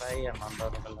மை கைஃபை நான்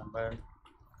தான் உங்கள் நண்பன்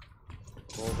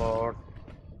ப்ரோபாட்.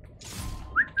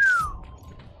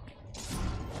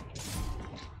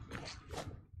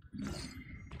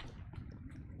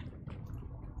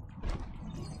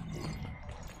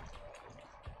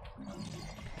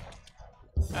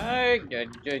 ஐ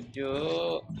ஜஜ்ஜோ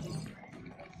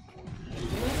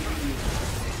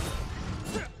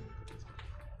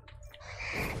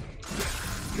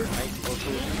Nice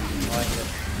photo. வாங்க.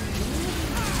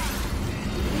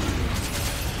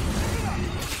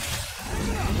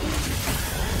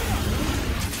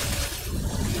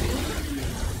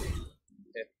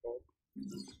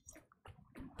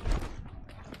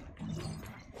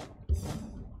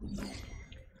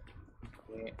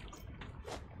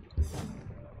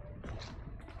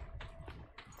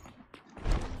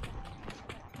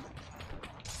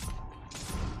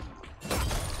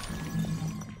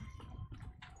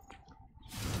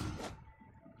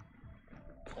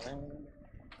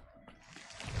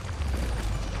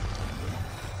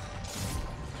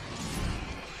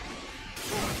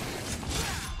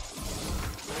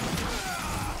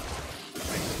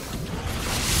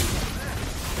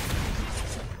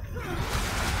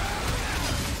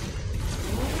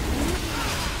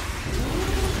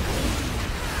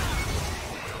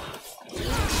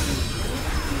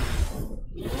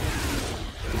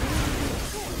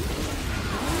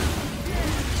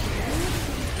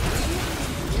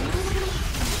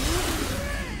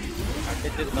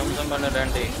 Dum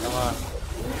பண்ணுறேன்டி ஆமா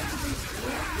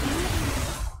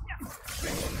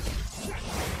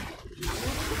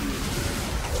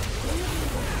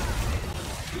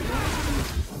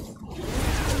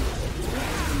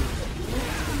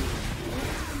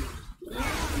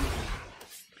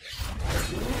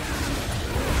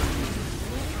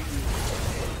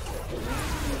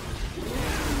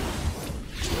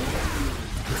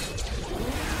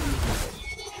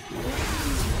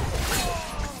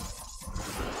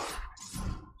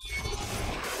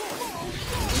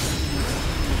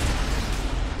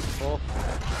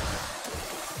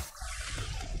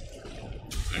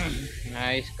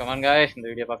Nice, come on guys, இந்த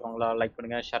வீடியோ பார்க்குறவங்களா லைக்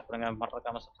பண்ணுங்க, ஷேர் பண்ணுங்க,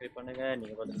 மறக்காம சப்ஸ்கிரைப் பண்ணுங்க.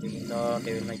 நீங்க பார்த்துட்டீங்கன்னா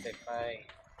டேவில் மைக் டெக்ஃபை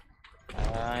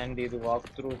அண்ட் இது வாக்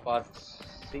த்ரூ பார்ட்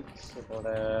 6 இதோட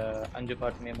 5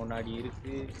 பார்ட்டுமே முன்னாடி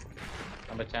இருக்கு.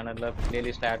 நம்ம சேனலில்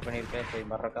பிளேலிஸ்ட் ஆட் பண்ணியிருக்கேன். போய்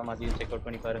மறக்காம அதையும் செக் அவுட்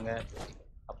பண்ணி பாருங்க.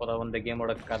 அப்போ தான் இந்த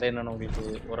கேமோட கதை என்னன்னு உங்களுக்கு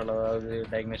ஓரளவாவது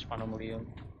டயக்னோஸ் பண்ண முடியும்.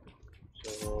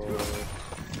 So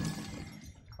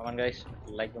come on guys,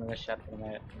 like பண்ணுங்க, ஷேர் பண்ணுங்க.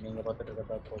 நீங்கள் பார்த்துட்டு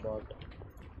இருக்கிறதா ProBot.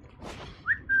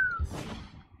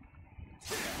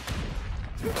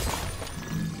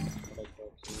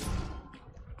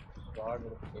 ஸ்குவாட்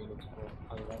இருக்கு கையில் வச்சுக்கோ,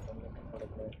 அதுதான் கொஞ்சம்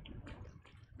கம்ஃபர்டபுள்.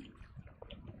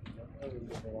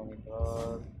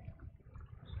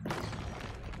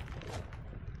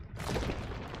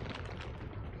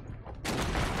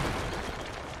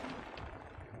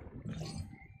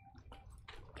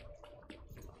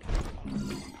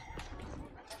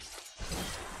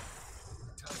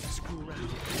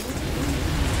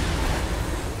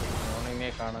 ஒன்றுமே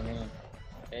காணமே.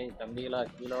 ஏய் தம்பிகளா,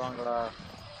 கீழே வாங்கடா.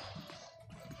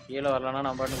 கீழே வரலன்னா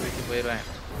நான் பாட்டு வீட்டுக்கு போயிடுவேன்.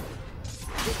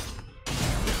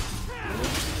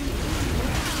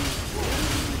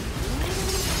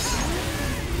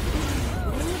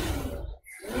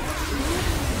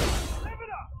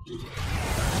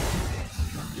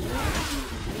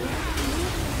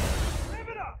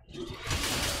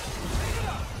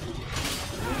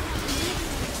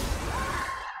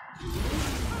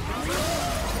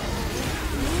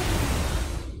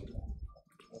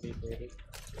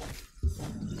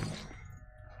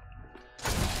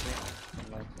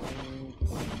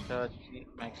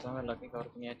 மேக்ஸிமம் எல்லாத்தையும்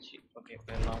கவர் பண்ணியாச்சு. ஓகே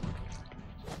போயிடலாம்.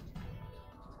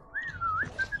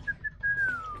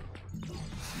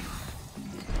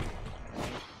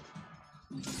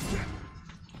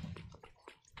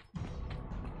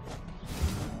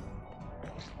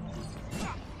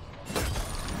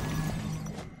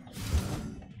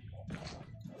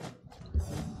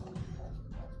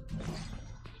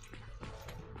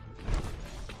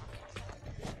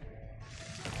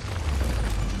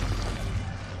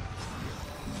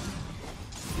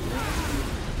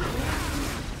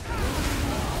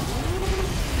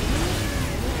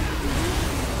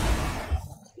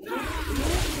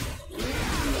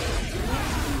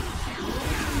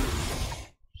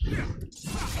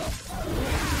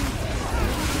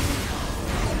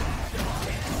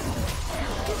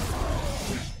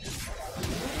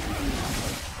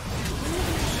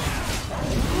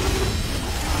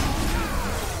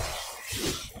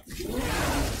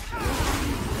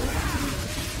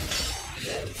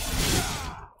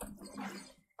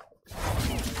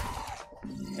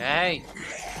 ஏய்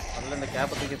அதில் இந்த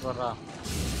கேப்பை தூக்கி போடுறா.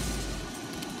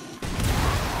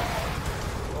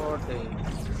 ஓட்டு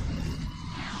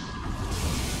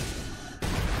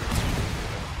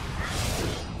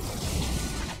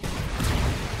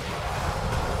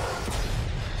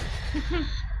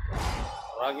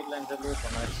ராக்கெட் லான்ச்சர்லேயே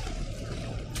பண்ணாச்சு.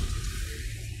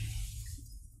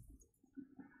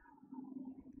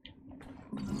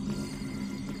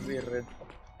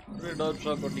 ரெட்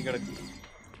ஆப்ஷா கொட்டி கிடக்கு.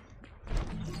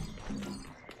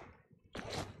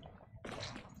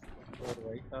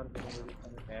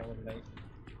 தேவையில்லை.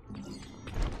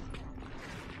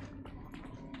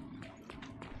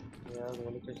 ஏதாவது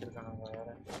ஒழிச்சு வச்சிருக்காங்க வேற.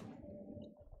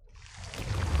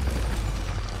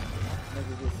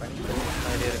 இது பண்ணி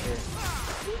ஐடியா இருக்கு.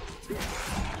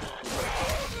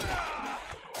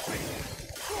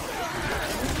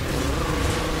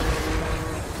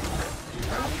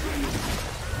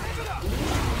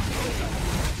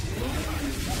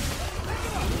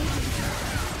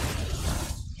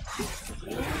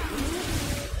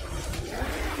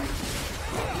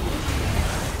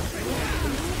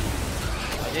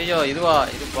 ஐயோ இதுவா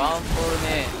இது பாம்பு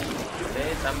போடுமே.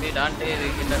 டேய் தம்பி டான்டே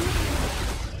இருக்கிட்ட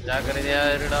ஜாக்கிரதையா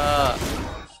இருடா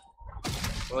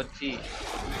கோச்சி.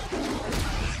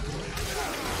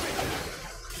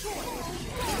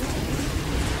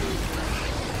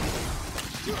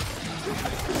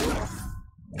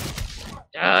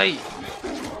 ஐய்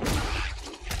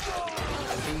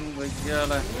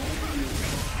வையால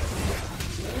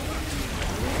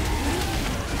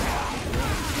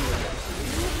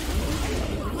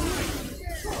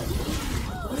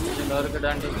எல்லாருக்கும்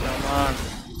டாண்டி கமான்.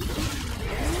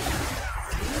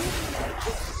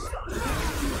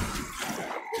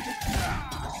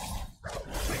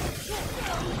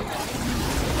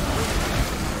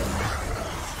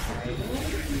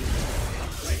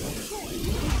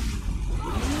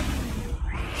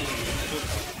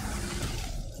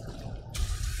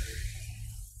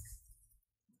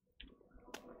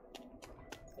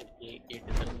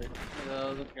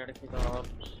 ஏதாவது கிடைக்குதா?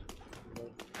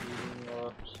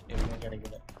 எதுவுமே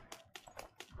கிடைக்கல.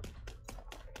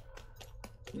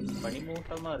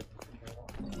 பனிமூட்டமா இருக்கு.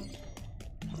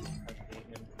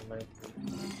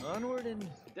 Onward and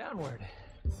downward.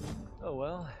 Oh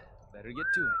well, better get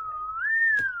to it.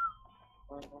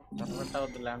 கரெக்டா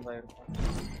வந்து லேண்ட் ஆயிருக்கும்.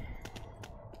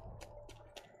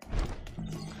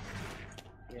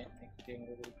 நெக்ஸ்ட் எங்க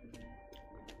இருக்கு?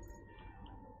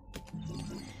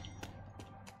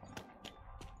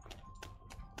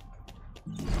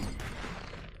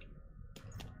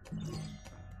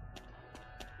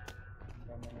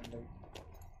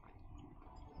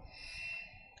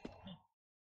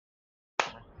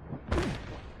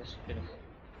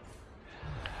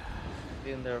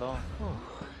 இந்த இடம்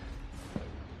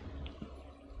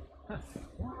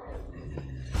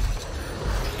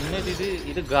இன்னும்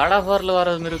இது காட் ஆஃப் வார்ல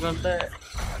வர்றது இருக்கும்.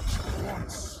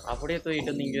 அப்படியே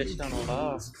தூக்கிட்டு வந்து இங்க வச்சுட்டானோடா.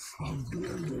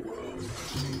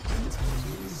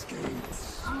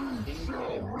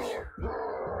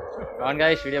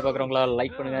 காய்ஸ் வீடியோ பார்க்குறவங்களா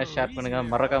லைக் பண்ணுங்க, ஷேர் பண்ணுங்க,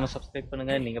 மறக்காம சப்ஸ்கிரைப்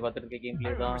பண்ணுங்க. நீங்க பார்த்துட்டு இருக்க கேம்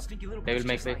பிளே தான் devil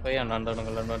make wifi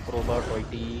and ProBot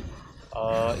AKA.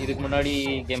 இதுக்கு முன்னாடி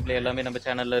கேம் பிளே எல்லாமே நம்ம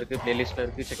சேனலில் இருக்குது, பிளேலிஸ்ட்டில்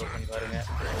இருக்குது, செக் அவுட் பண்ணி பாருங்க.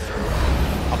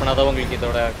 அப்படின்னா தான் உங்களுக்கு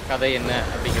இதோட கதை என்ன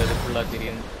அப்படிங்கிறது ஃபுல்லாக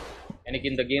தெரியும்.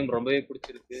 எனக்கு இந்த கேம் ரொம்பவே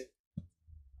பிடிச்சிருக்கு.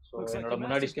 ஸோ என்னோட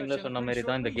முன்னாடி ஸ்ட்ரீமில் சொன்ன மாதிரி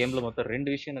தான் இந்த கேமில் மொத்தம் 2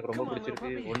 விஷயம் எனக்கு ரொம்ப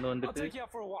பிடிச்சிருக்கு. ஒன்று வந்துட்டு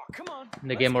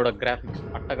இந்த கேமோட கிராஃபிக்ஸ்,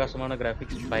 அட்டகாசமான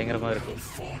கிராஃபிக்ஸ், பயங்கரமாக இருக்குது,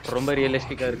 ரொம்ப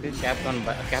ரியலிஸ்டிக்காக இருக்குது.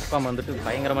 கேப்காம் வந்துட்டு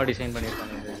பயங்கரமாக டிசைன்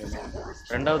பண்ணியிருக்காங்க இந்த கேம்.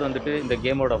 ரெண்டாவது வந்துட்டு இந்த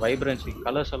கேமோட வைப்ரன்சி,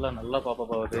 கலர்ஸ் எல்லாம் நல்லா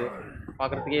பாப்பப் ஆகுது.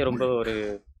 பார்க்குறதுக்கே ரொம்ப ஒரு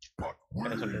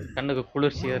என்ன சொல்கிறது, கண்ணுக்கு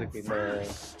குளிர்ச்சியாக இருக்குது இந்த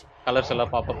கலர்ஸ்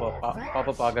எல்லாம்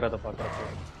பாப்பப் ஆகிறத பார்க்குறப்போ.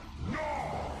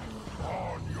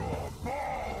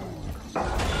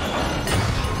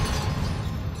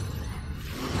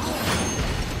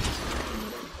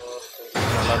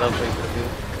 நல்லா தான் போயிட்டு இருக்கு.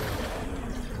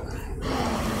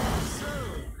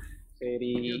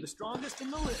 சரி You're the strongest in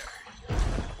the litter.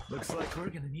 Looks like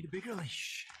we're gonna need a bigger leash.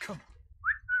 Come.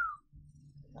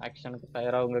 ஆக்ஷனுக்கு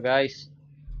தயாராகுங்க guys.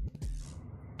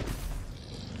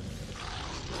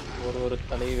 ஒரு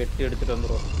தலையை வெட்டி எடுத்துட்டு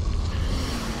வந்துடும்.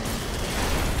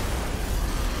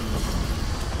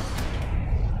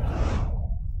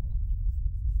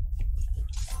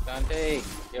 காண்டே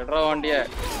எட்ரா வண்டிய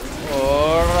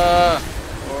ஓடுறா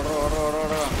ஓடுற ஓடுற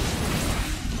ஓடுற.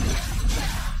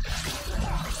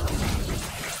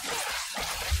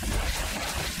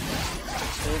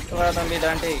 சூப்பரா தம்பி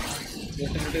டாண்டி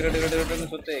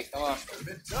சுத்து. கமா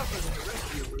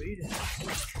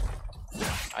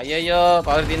ஐயோ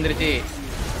பவர் தீந்துருச்சு.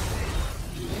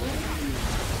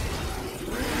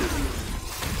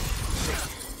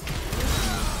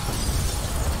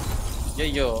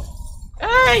 ஐயோ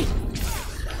ஏய்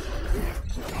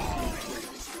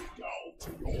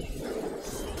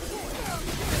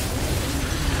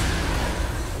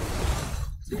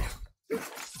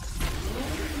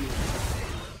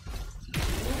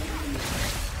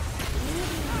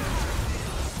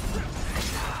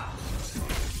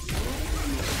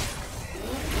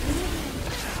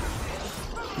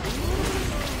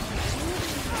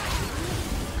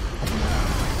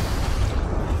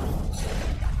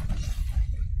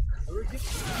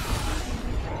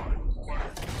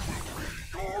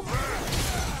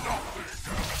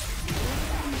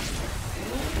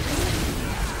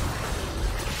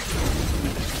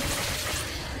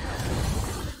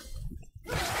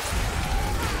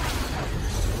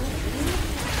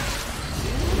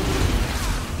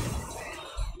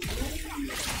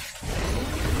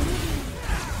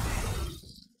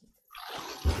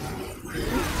My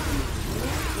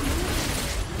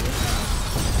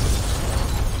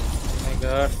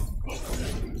god.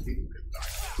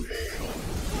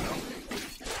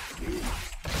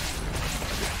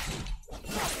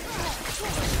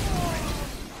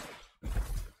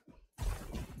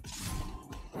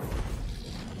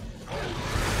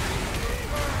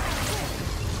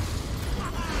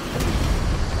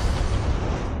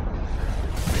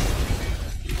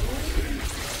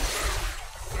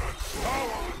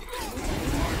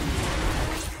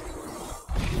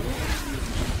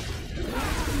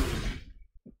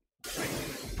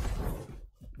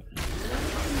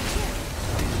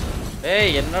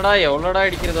 ஏய் என்னடா எவ்வளோடா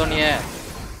அடிக்கிறது உன்னைய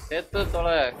சேர்த்து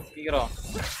தொலை சீக்கிரம்.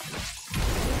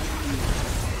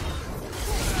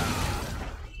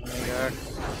 Oh my god.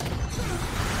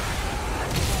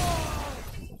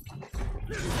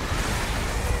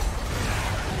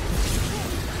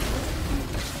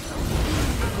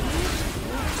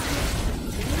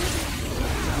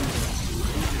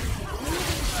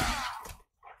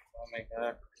 Oh my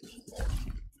god.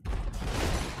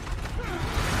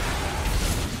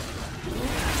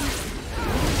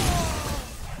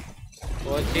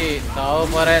 போச்சு சாவ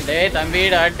போறேன். டேய் தம்பி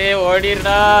டாட்டே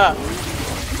ஓடிடுடா.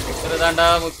 இதுதான்டா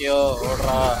முக்கியம்.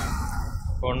 ஓடுறா.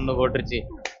 கொண்டு போட்டுருச்சு.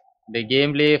 இந்த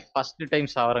கேம்லயே ஃபர்ஸ்ட் டைம்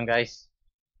சாவறேன் गाइस.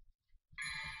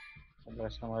 ரொம்ப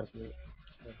கஷ்டமா இருக்கு.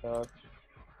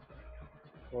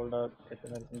 கோல்டார்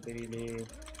எத்தனை இருக்குன்னு தெரியலையே.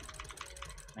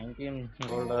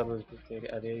 19 கோல்டார் இருக்கு. சரி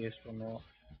அதே யூஸ் பண்ணுவோம்.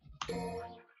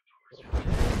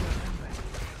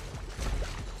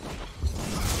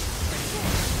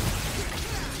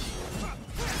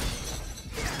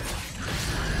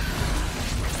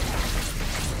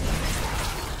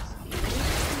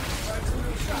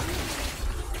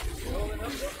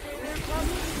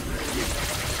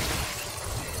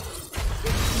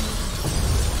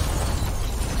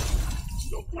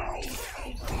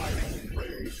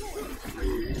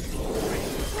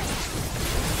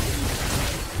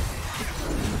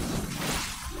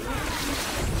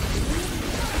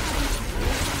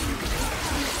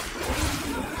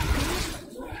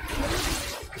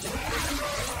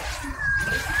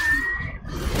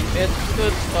 செத்து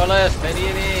தொலை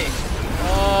சரியவே.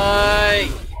 ஓய்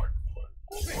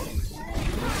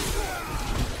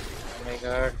my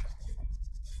god.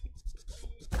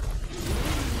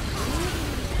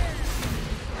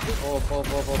 ஓ போ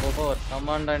போ போ போ போ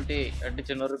கமாண்டாண்டி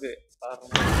அடிச்சு நொறுக்கு.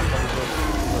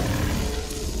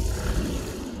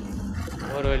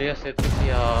 ஒரு வழியா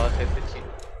செத்துச்சியா செத்துச்சு.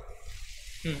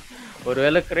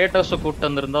 ஒருவேளை கிரேட்டோஸை கூப்பிட்டு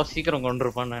வந்திருந்தா சீக்கிரம்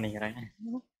கொண்டிருப்பான்னு நினைக்கிறேன்.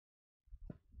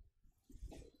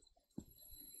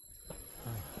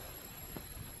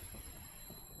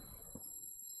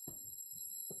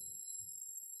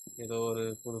 ஏதோ ஒரு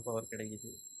புது பவர் கிடைக்குது.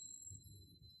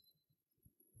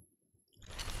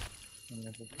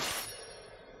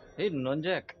 ஏய்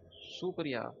நொஞ்சாக்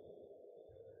சூப்பரியா.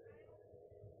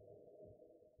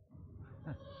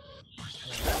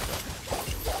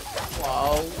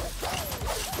 வாவ்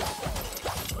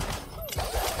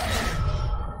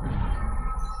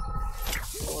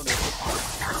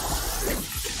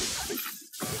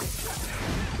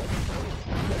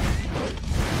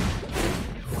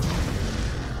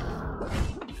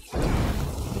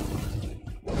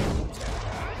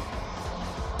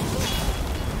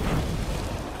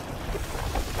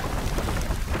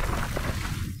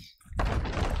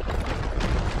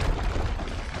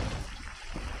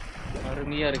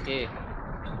அருமையா இருக்கே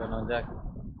இந்த நொஞ்சாக்.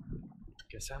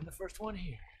 Guess I'm the first one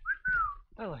here.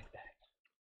 I like that.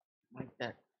 like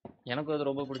that. எனக்கு அது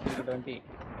ரொம்ப பிடிச்சிருக்கு டுவெண்ட்டி.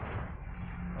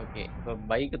 ஓகே இப்போ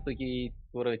பைக்கை தூக்கி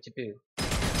தூர வச்சுட்டு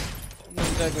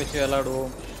நொஞ்சாக் வச்சு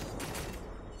விளாடுவோம்.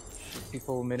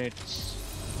 54 minutes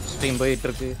ஸ்ட்ரீம் போயிட்டு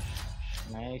இருக்கு.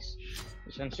 நைஸ்.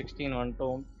 மிஷன் 16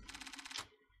 வந்துட்டோம்.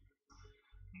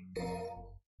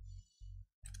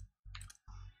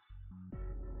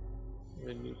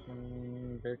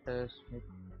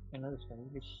 என்னது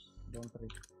ஸ்டைலிஷ் டோன்ட்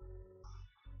ரைட்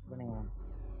பண்ணுங்க.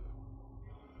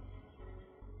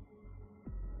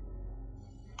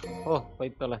 ஓ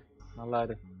பைத்தல நல்லா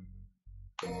இரு.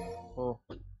 ஓ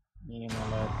நீங்க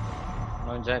நல்லா இருக்கு.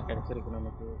 நொஞ்சாக் கிடைச்சிருக்கு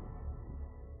நமக்கு.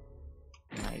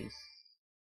 நைஸ்.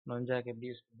 நொஞ்சாக் எப்படி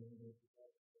யூஸ் பண்ணுறது?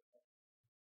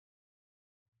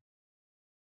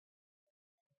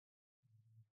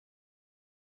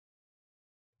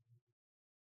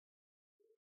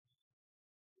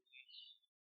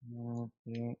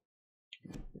 Okay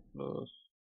close.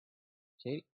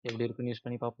 சரி எப்படி இருக்குன்னு யூஸ்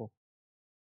பண்ணி பார்ப்போம்.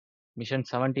 மிஷன்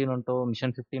 17 வந்துட்டோம்.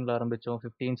 மிஷன் 15ல ஆரம்பித்தோம்.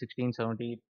 15, 16,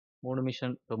 17 3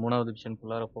 மிஷன். இப்போ 3வது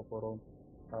மிஷனுக்குள்ளார போக போகிறோம்.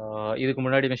 இதுக்கு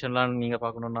முன்னாடி மிஷன்லாம் நீங்கள்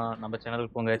பார்க்கணுன்னா நம்ம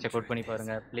சேனலுக்கு போங்க, செக் அவுட் பண்ணி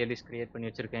பாருங்கள். பிளேலிஸ்ட் க்ரியேட் பண்ணி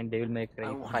வச்சுருக்கேன். டெவில் மே க்ரை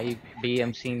 5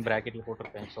 DMCன்னு ப்ராக்கெட்டில்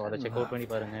போட்டிருக்கேன். ஸோ அதை செக் அவுட் பண்ணி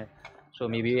பாருங்கள். ஸோ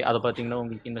மேபி அதை பார்த்தீங்கன்னா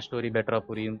உங்களுக்கு இந்த ஸ்டோரி பெட்டராக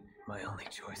புரியும்.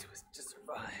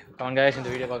 வாங்க இந்த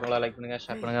வீடியோ பார்க்கலாம், லைக் பண்ணுங்கள்,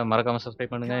 ஷேர் பண்ணுங்கள், மறக்காமல்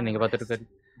சப்ஸ்கிரைப் பண்ணுங்கள். நீங்கள் பார்த்துட்டு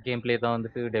இருக்க கேம் பிளே தான்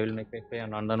வந்துட்டு டெவில் மே க்ரை 5.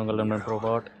 நான் தான் உங்கள் நண்பன்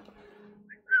ProBot.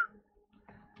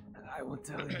 I will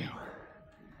tell you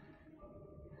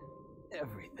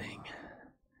everything.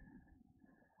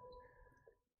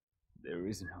 There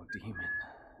is no demon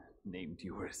named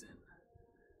Ryzen.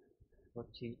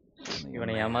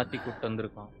 இவனை ஏமாற்றி கூப்பிட்டு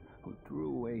வந்திருக்கான். Who threw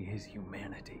away his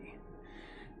humanity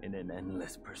in an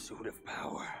endless pursuit of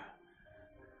power.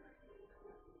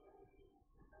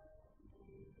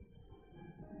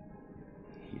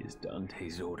 He is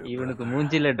Dante's older brother. இவனுக்கு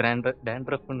மூஞ்சில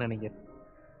டேண்ட்ரஃப்னு நினைக்கிறேன்.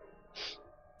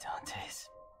 Dante's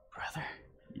brother?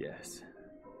 Yes.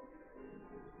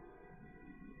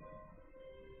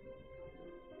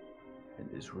 And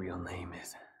his real name is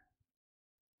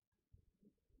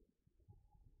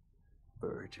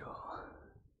Virgil.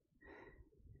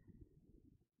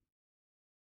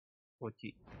 போச்சு,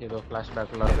 ஏதோ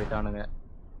ஃப்ளாஷ்பேக்குள்ளார போயிட்டானுங்க.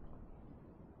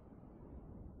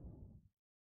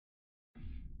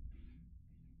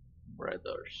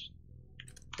 Brothers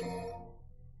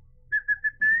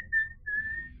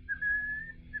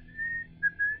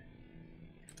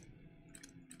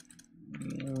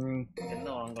என்ன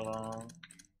வாங்கலாம்?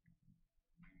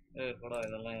 கூட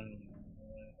இதெல்லாம்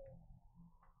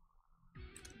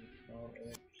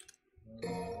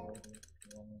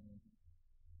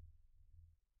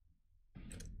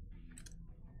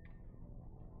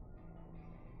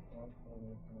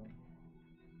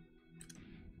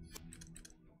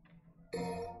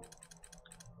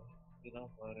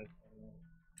இதெல்லாம் பாரு.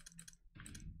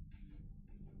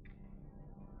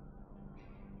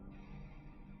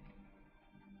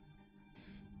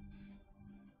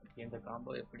 இந்த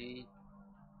காம்போ எப்படி?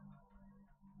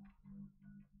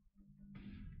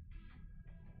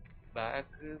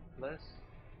 Back plus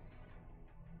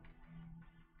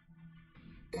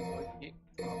okay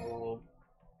combo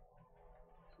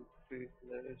 50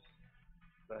 plus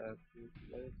back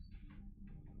plus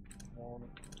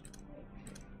 3.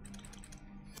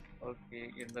 Okay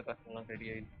இந்த கஷ்டம்லாம் ரெடி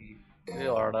ஆயிடுச்சு.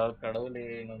 ஆடா கடவுளே,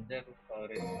 நொஞ்சா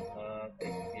பாரு.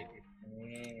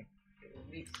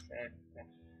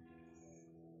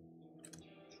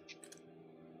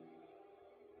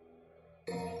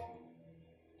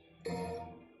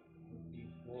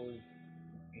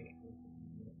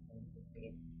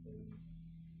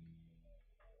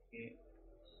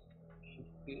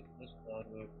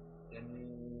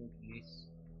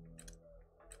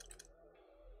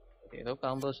 ஏதோ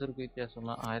காம்போஸ் இருக்கு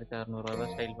வித்தியாசமா. 1600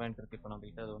 ஸ்டைல் பாயிண்ட் இருக்கு. இப்போ நம்ம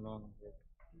கிட்ட அது ஒன்றும் முடியாது.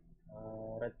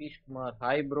 Ratheesh Kumar,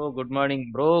 hi bro, good morning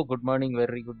bro. Good morning,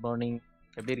 very good morning.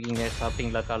 எப்படி இருக்கீங்க?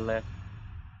 சாப்பிட்டீங்களா காலைல?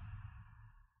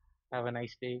 Have a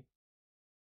nice day.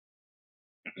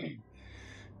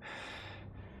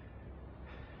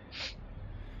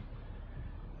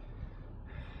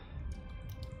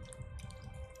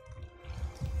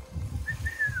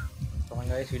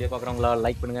 Video பார்க்குறவங்களா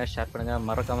லைக் பண்ணுங்கள், ஷேர் பண்ணுங்கள்,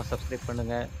 மறக்காமல் சப்ஸ்கிரைப்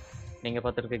பண்ணுங்கள். நீங்கள்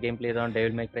பார்த்துருக்க கேம் பிளே தான்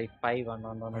டெவில் மே க்ரை 5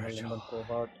 நண்பன்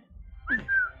ProBot.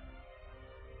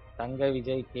 தங்க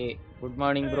Vijay K, good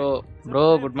morning bro. Bro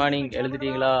good morning,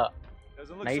 எழுதிட்டீங்களா?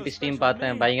 Night stream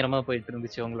பார்த்தேன், பயங்கரமாக போயிட்டு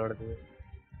இருந்துச்சு உங்களோடது.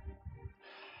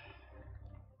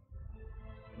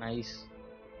 நைஸ்.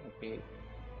 ஓகே,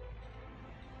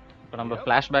 இப்போ நம்ம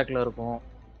ஃப்ளாஷ்பேக்கில் இருக்கோம்.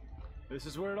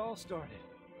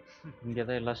 இங்கே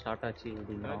தான் எல்லாம் ஸ்டார்ட் ஆச்சு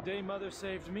அப்படின்னா. That day mother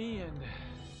saved me and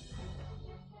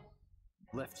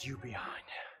left you behind.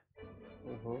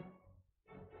 ஓஹோ.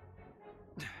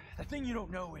 The thing you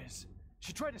don't know is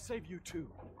she tried to save you too.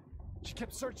 She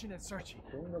kept searching and searching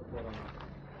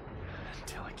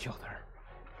until I killed her.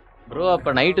 Bro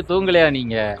அப்ப night தூங்கலையா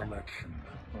நீங்க?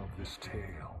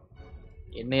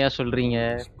 என்னையா சொல்றீங்க?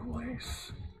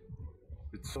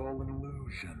 It's all an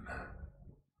illusion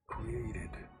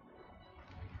created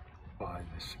by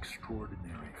this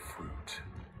extraordinary fruit.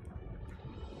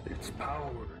 Its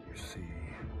power, you see,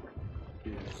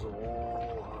 is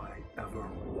all I ever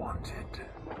wanted.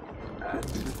 And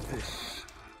with this,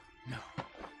 No.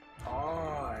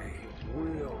 I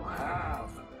will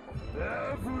have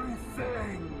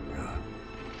everything.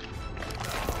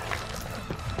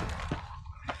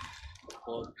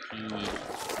 Okay.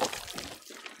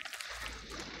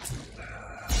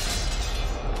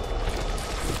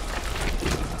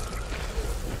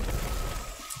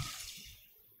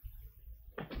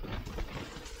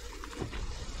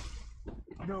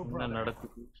 No, brother.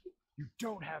 நடக்குது? You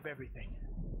don't have everything.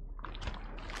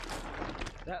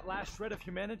 That last shred of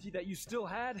humanity that you still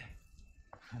had,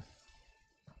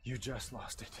 You just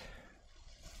lost it.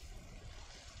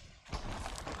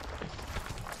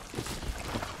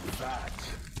 That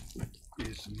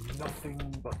is nothing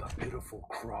but the pitiful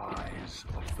cries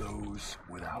of those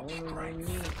without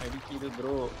strength. அடிக்குது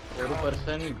bro. ஒரு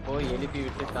person இப்போ எழுப்பி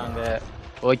விட்டுட்டாங்க.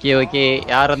 Okay okay,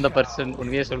 யார் அந்த person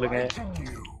உண்மையே சொல்லுங்க.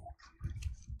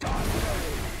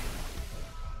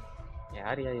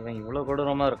 யார் இவன் இவ்வளவு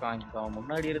கொடூரமா இருக்கான்? இப்போ அவன்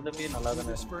முன்னாடி இருந்தப்பே நல்லா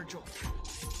தானே.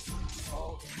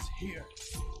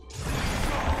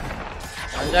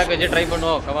 அஞ்சாக்கு வச்சு ட்ரை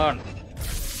பண்ணுவோம். கமான்.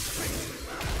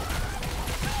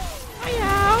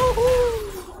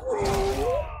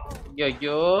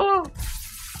 ஐயோ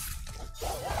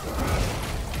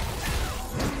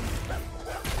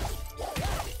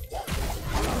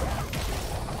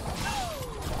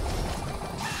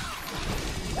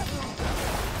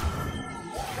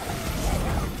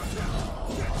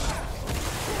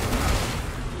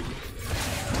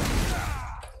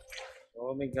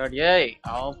Oh my god, ஏய்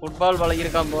அவன் ஃபுட்பால்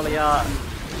பழகிருக்கான் போலயா.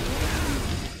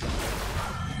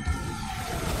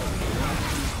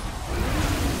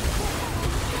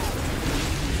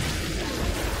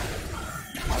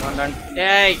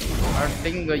 டேய்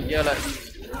அடிங்க ஐயால.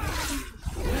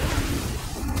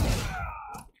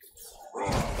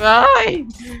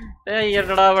 டேய்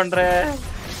என்னடா பண்ற?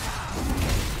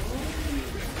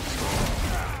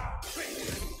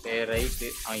 டேய் ரைட்,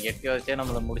 அவன் எட்டி வச்சே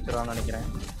நம்மள முடிச்சிடுவான்னு நினைக்கிறேன்.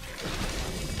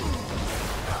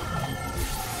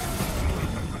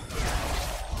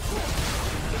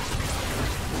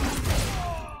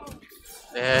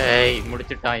 டேய்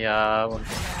முடிச்சிட்டான்யா.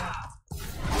 முடிஞ்சு.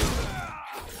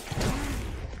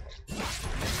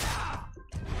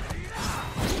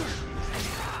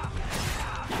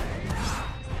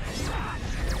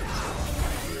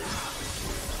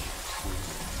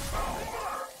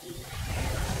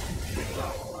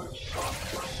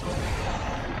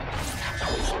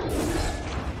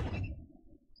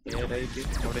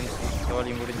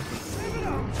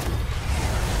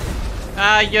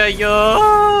 ஐயோ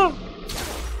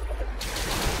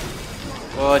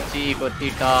கோச்சி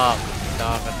கொத்திட்டா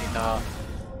கத்திட்டா.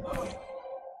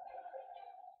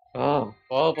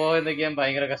 போ இந்த கேம்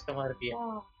பயங்கர கஷ்டமா இருக்கியா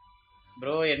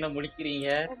ப்ரோ? என்ன முடிக்கிறீங்க?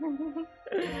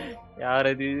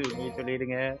 யார் அது நீ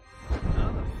சொல்லிடுங்க.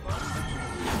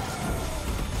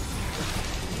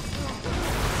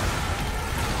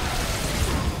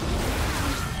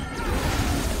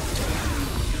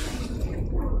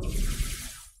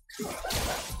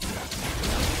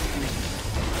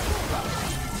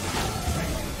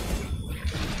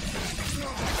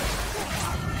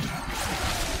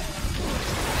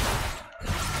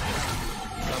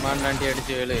 கமாண்டாண்டி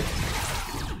அடிச்சு வேலு.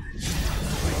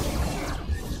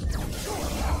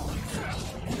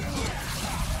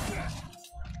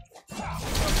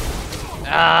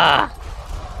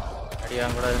 அடி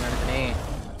வாங்கக்கூடாதுன்னு நினைச்சனே.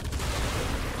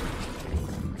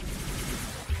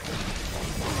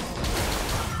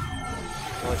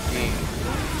 Okay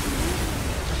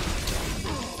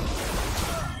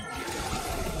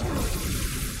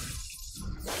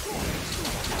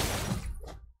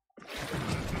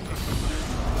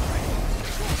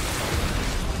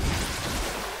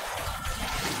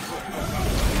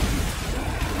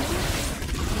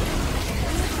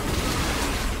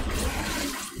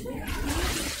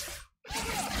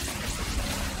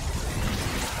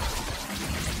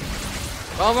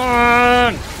come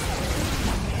on.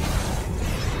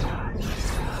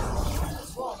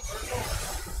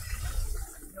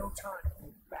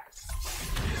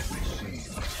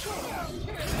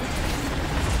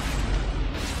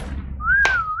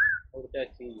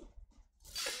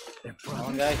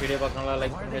 அவங்க வீடியோ பார்க்கறவங்க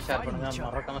லைக் பண்ணுங்க, ஷேர் பண்ணுங்க,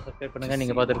 மறக்காம சப்ஸ்கிரைப் பண்ணுங்க.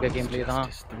 நீங்க பார்த்திருக்க கேம் ப்ளே தான்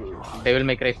டெவில்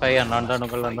மே கிரை 5 and நான் தான்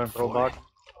உங்கள் நண்பன் ProBot.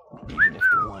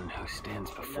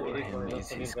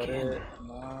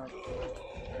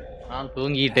 நான்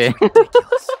தூங்கிட்டேன்.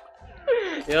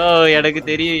 யோ எனக்கு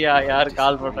தெரியும் யார்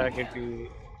கால் பண்றா கேட்டு.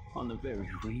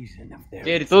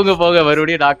 சரி தூங்க போங்க,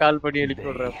 மறுபடியும் நான் கால் பண்ணி எழுப்பி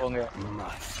விடுறேன் போங்க.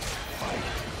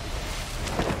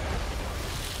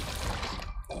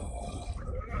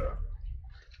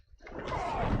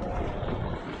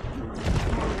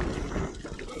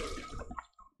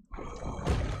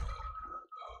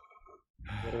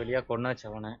 ஒரு வழியா கொன்னாச்சு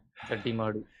அவனை கட்டி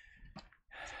மாடு.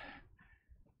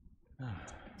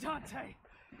 Dante!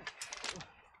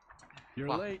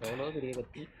 You're late.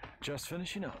 Just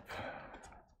finishing up.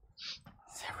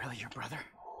 Is that really your brother?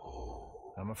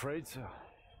 I'm afraid so.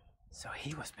 So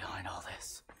he was behind all this.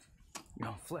 Your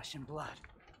own flesh and blood.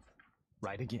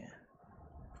 Right again.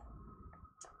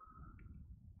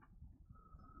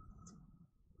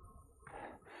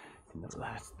 In the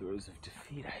last throes of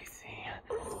defeat, I see.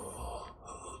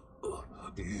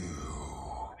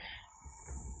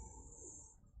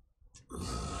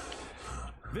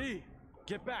 V,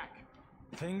 get back.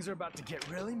 Things are about to get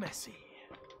really messy.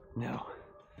 No,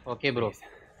 okay bro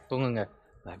தூங்குங்க.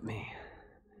 let me.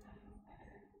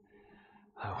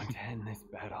 I want to end this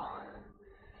battle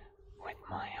with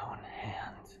my own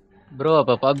hands. Bro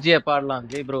அப்போ பப்ஜியை பாடலாம்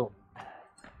Jai bro.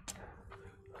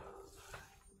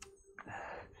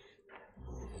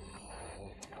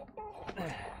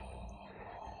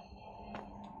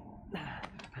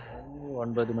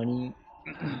 ஒன்பது மணி.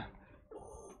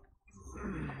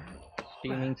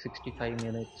 Streaming 65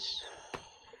 minutes.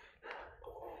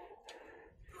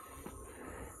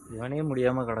 இவனே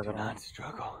முடியாம Do கிடக்குறான். not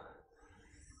struggle,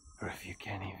 or if you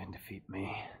can't even defeat me,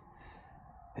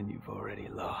 then you've already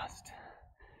lost.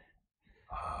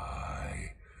 I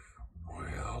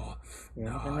will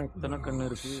எனக்கு என்ன இத்தனை கண்ணு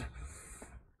இருக்கு?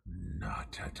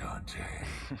 not Dante.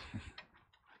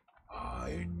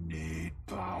 I need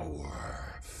power.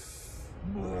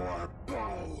 More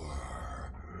power.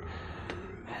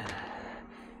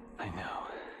 I know.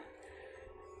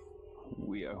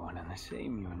 We are one and the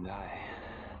same, you and I.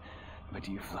 But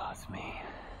you've lost me,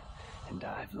 and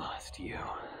I've lost you.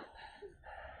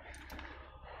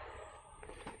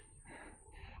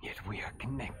 Yet we are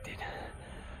connected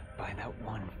by that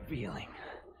one feeling.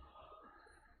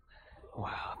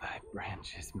 Wow, thy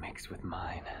branches mix with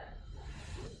mine,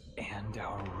 and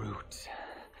our roots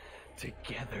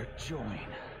together join.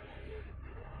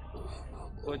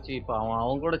 கோச்சி இப்போ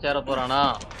அவன் கூட சேர போறானா?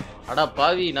 அடா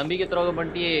பாவி, நம்பிக்கை துரோகம்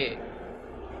பண்ணிட்டியே.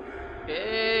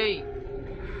 ஏய்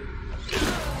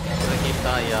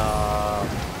தாயா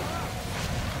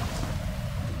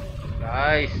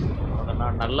गाइस,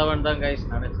 நான் நல்லவன் தான் गाइस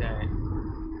நினைச்சேன்.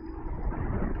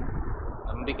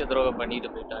 நம்பிக்கை துரோகம் பண்ணிட்டு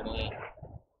போயிட்டானே.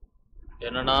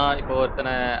 என்னன்னா இப்போ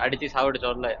ஒருத்தனை அடிச்சு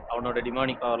சாவடிச்சோம்ல, அவனோட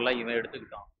டிமானிக் பவர்லாம் இவன்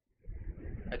எடுத்துக்கிட்டான்.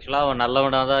 ஆக்சுவலாக அவன்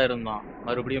நல்லவனாக தான் இருந்தான்.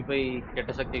 மறுபடியும் போய்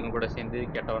கெட்ட சக்திங்க கூட சேர்ந்து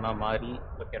கெட்டவனாக மாறி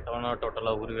இப்போ கெட்டவனாக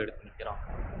டோட்டலாக உருவ எடுத்து நிற்கிறான்.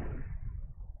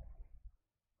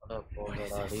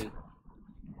 போடாடி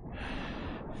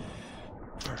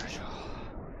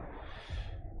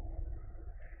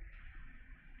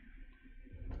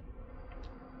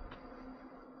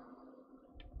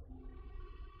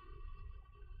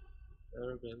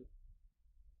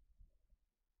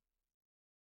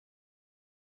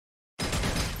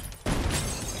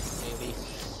very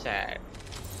sad.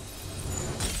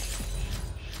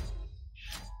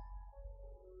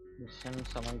 Mission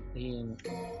 17.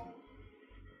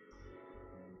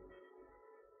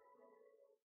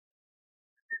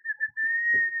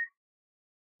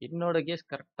 என்னோட கேஸ்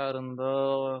கரெக்டா இருந்தோ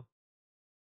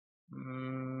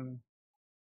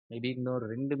மேபி இன்னொரு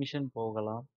 2 மிஷன்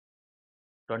போகலாம்.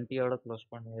 20ஓட க்ளோஸ்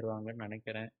பண்ணிடுவாங்கன்னு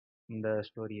நினைக்கிறேன் இந்த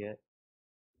ஸ்டோரியை.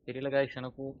 தெரியல காய்ஸ்,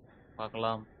 எனக்கும்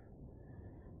பார்க்கலாம்.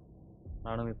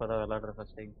 நானும் இப்போ தான் விளாடுறேன்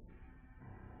ஃபர்ஸ்ட் டைம்.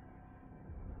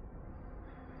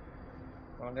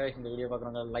 வாங்க இந்த வீடியோ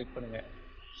பார்க்குறவங்க லைக் பண்ணுங்கள்,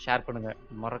 ஷேர் பண்ணுங்கள்,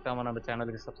 மறக்காமல் நம்ம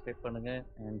சேனலுக்கு சப்ஸ்கிரைப் பண்ணுங்கள்.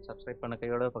 அண்ட் சப்ஸ்கிரைப் பண்ண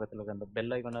கையோட பக்கத்தில் இருக்க அந்த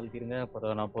பெல் ஐக்கான் அழுத்திடுங்க. அப்போ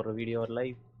தான் நான் போடுற வீடியோ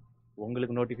லைவ்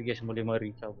உங்களுக்கு நோட்டிஃபிகேஷன் மூலியமாக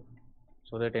ரீச் ஆகும்.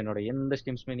 ஸோ தட் என்னோட எந்த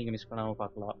ஸ்ட்ரீம்ஸுமே நீங்கள் மிஸ் பண்ணாமல்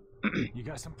பார்க்கலாம்.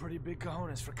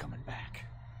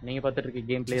 நீங்கள் பார்த்துட்டு இருக்க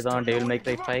கேம் பிளே தான் டெவில் மை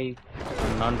கிரை 5.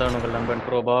 நான் தான் உங்கள் நண்பன்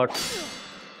ProBot.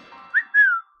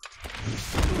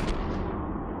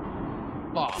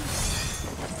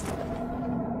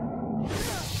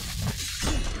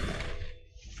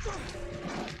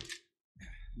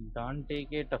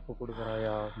 டான்டேக்கே டஃப்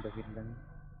கொடுக்குறாயா இந்த வில்லன்?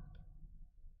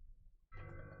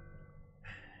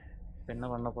 என்ன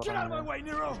பண்ண போறாங்க?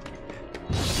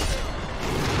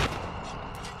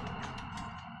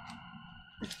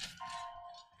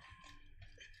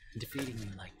 Defeating me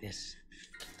like this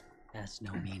has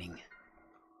no meaning.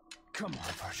 Come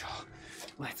on, Virgil.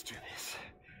 Let's do this.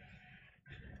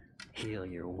 Heal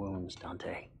your wounds,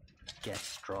 Dante. Get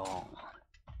strong.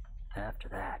 After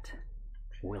that,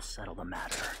 we'll settle the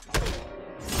matter.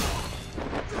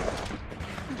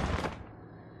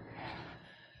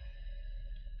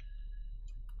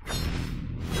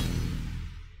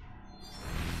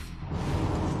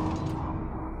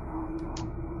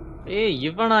 ஏய்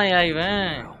இவனாயா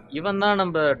இவன் தான்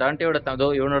நம்ம டான்டேயோட தந்தோ.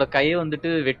 இவனோட கையை வந்துட்டு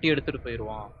வெட்டி எடுத்துட்டு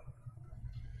போயிடுவான்.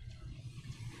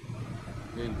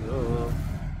 ஐயோ,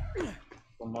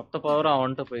 மொத்த பவரும்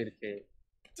அவன்கிட்ட போயிருச்சு.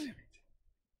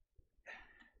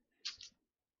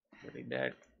 Very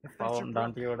bad. பாவம்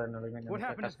டான்டேயோட நிலைமை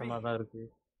கஷ்டமா தான் இருக்கு.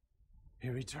 He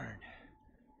returned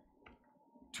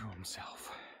to himself.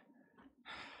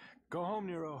 Go home,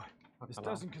 Nero. This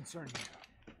doesn't concern you.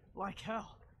 Like hell.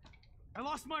 I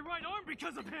lost my right arm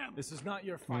because of him! This is not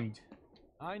your fight.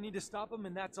 I need to stop him,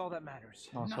 and that's all that matters.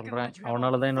 நான் Not gonna சொல்றேன் let you have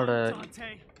அவனால all the தான் என்னோட fun, Dante.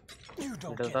 You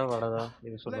don't get இததான் it. வரதா இது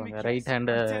Let me சொல்லுவாங்க guess. Right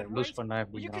hand I'm dead loose weight? பண்ண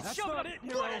Well, you அப்படிங்கிறான் can shove it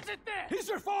in. What is it then? He's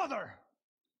your father!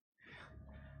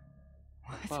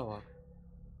 அப்பாவா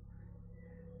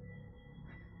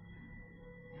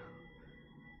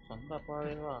சொந்த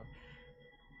அப்பாவேவா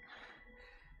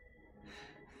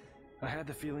I had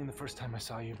the feeling the first time I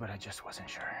saw you, but I just wasn't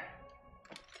sure.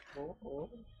 O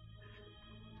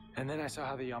And then I saw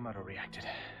how the Yamato reacted.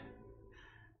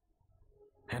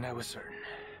 And I was certain.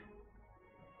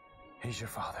 He's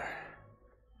your father.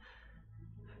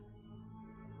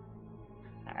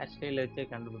 Hairstyle வச்சே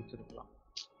கண்டுபிடிச்சிருக்கலாம்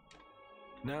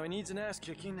Now he needs an ass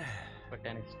kicking, but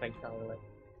எனக்கு strike ஆகல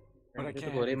but I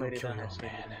can't ஒரே go மாதிரி kill தான் your old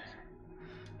hairstyle man.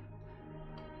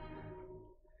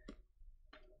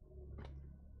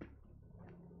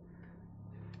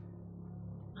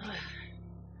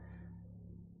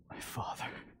 My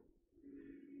father.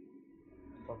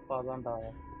 அப்பா தான்டா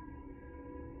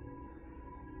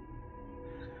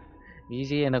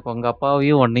விஜி எனக்கு உங்க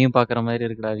அப்பாவையும் உன்னையும் பாக்குற மாதிரி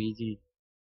இருக்குடா Viji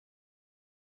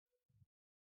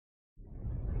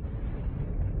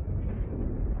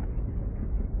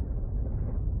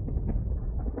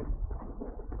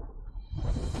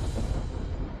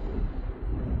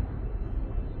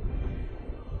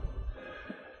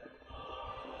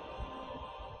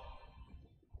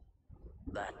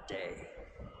That day,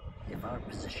 if our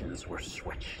positions were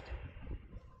switched,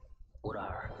 would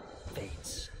our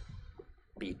fates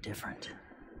be different?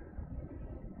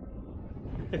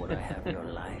 Would I have your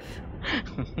life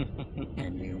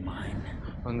and you mine?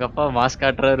 உங்க அப்பா மாஸ்க்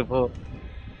காட்டுறாரு போ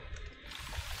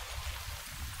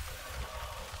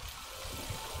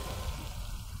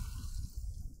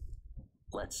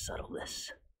Let's settle this.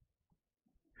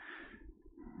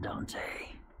 Dante.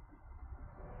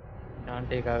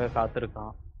 டான்டேக்காக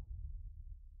காத்திருக்கான்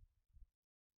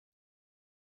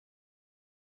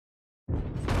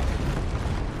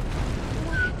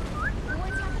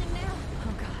What's happening now?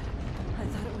 Oh god, I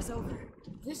thought it was over.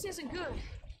 This isn't good.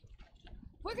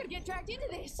 We're gonna get dragged into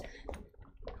this.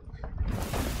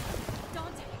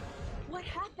 Dante, what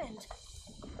happened?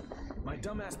 My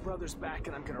dumbass brother's back,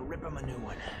 and I'm gonna rip him a new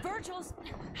one. Virgil's.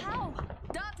 How?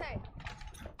 Dante,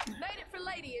 made it for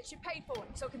Lady and she paid for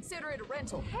it, so consider it a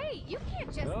rental. Hey, you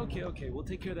can't just. Okay, we'll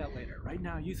take care of that later. Right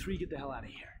now, you three get the hell out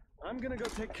of here. I'm gonna go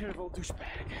take care of old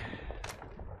douchebag.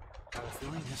 I have a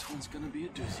feeling this one's gonna be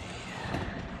a doozy.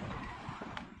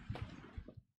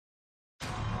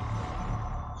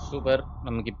 Super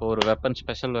நமக்கு இப்போ ஒரு weapon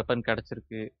special weapon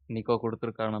கிடைச்சிருக்கு நிக்கோ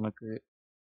கொடுத்துருக்கான் நமக்கு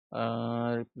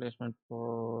replacement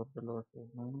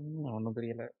ஒன்றும்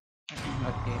புரியல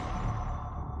okay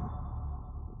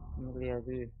ஒன்றும்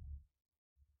புரியாது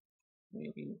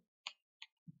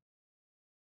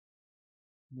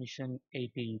மிஷன்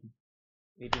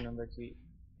 18 வந்தாச்சு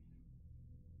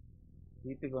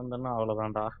வீட்டுக்கு வந்தோன்னா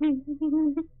அவ்வளோதான்டா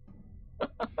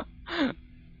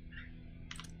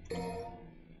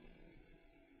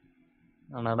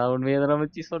ஆனா நான் உண்மையை தான்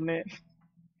வச்சு சொன்னேன்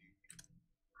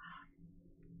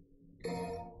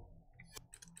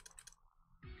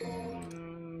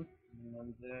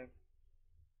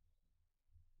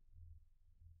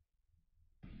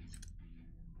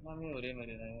எல்லாமே ஒரே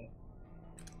மாதிரி தான்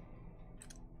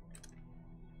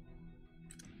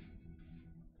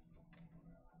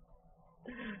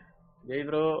ஜெய்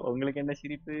ப்ரோ உங்களுக்கு என்ன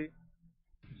சிரிப்பு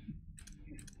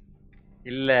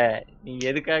இல்ல நீங்க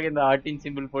எதுக்காக இந்த ஆர்டின்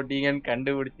சிம்பிள் போட்டீங்கன்னு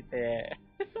கண்டுபிடிச்சிட்டேன்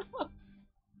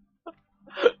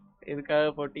எதுக்காக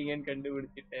போட்டீங்கன்னு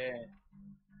கண்டுபிடிச்சிட்டேன்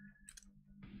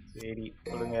சரி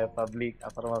சொல்லுங்க பப்ளிக்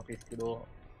அப்புறமா பேசிடுவோம்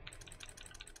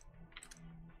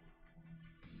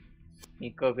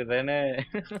நிக்கோக்கு தானே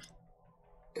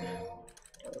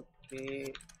ஓகே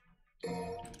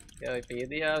இப்போ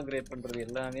எதையா அப்கிரேட் பண்றது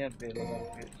எல்லாமே அப்கிரேட் தான்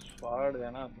இருக்கு ஸ்குவாட்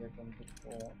வேணா அப்கிரேட் பண்ணிட்டு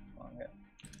போவோம் வாங்க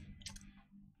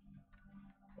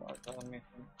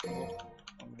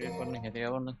அப்கிரேட் பண்ணுங்க எதையா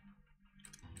ஒன்று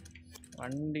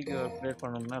வண்டிக்கு அப்கிரேட்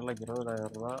பண்ணணும்னா இல்லை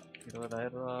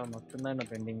 20,000 ரூபா மட்டும்தான் என்ன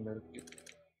பெண்டிங்கில் இருக்கு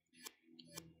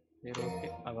சரி ஓகே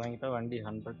அது வாங்கிட்டா வண்டி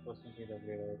 100% அப்கிரேட்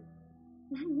ஆயிடும்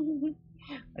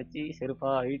அச்சி சரிப்பா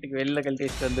வீட்டுக்கு வெளில கழட்டி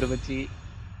வச்சுட்டு வந்துடும் மச்சி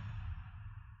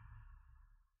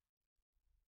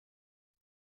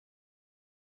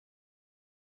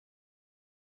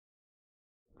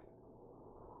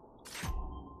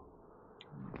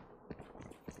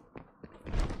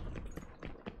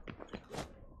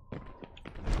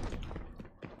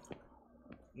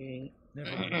Never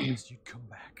would have guessed you'd come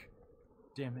back.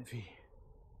 Damn it, V.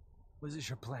 Was this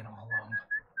your plan all along?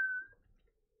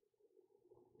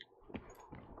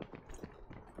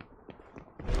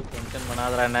 Tension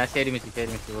பண்ணாதடா என்ன சரி மிச்சி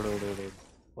விடு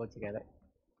போச்சுக்காத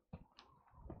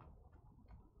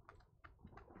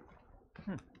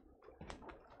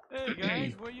Hey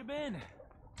guys, where you been?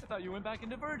 I thought you went back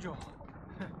into Virgil.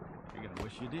 You're gonna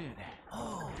wish you did.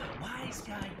 Oh, the wise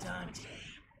guy Dante.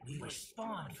 We were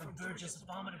spawned from Virgil's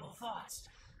abominable thoughts.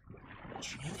 But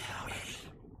you knew that already.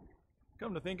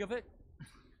 Come to think of it,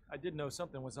 I did know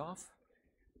something was off.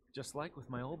 Just like with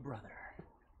my old brother.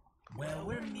 Well,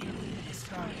 we're merely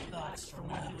discarded thoughts from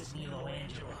when he was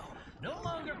Michelangelo. No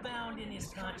longer bound in his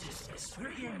consciousness.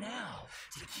 We're here now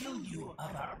to kill you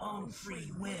of our own free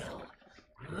will.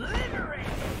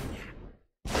 Liberated!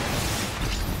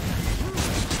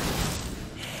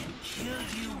 And kill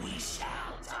you we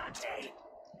shall, Dante.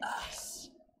 Us,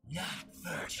 not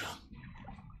Virgil.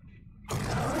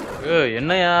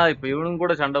 என்னையா இப்ப இவனும்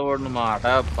கூட சண்டை போடணுமா?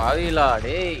 அடா பாவிலா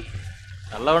டேய்,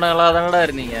 நல்லவனங்களா தானடா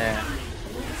இருந்தீங்க.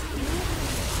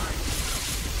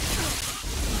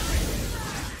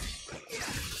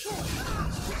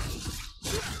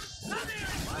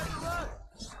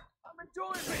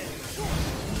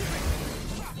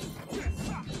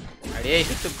 அடே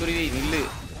சிட்டுக்குருவி நில்லு.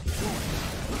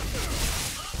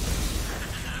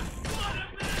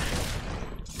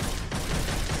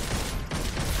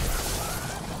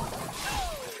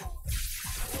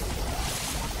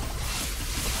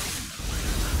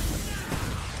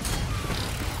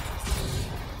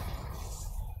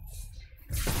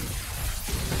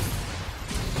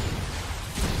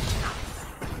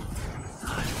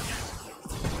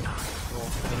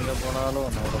 எங்க போனாலும்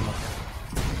ஒன்று விட மாட்டேன்.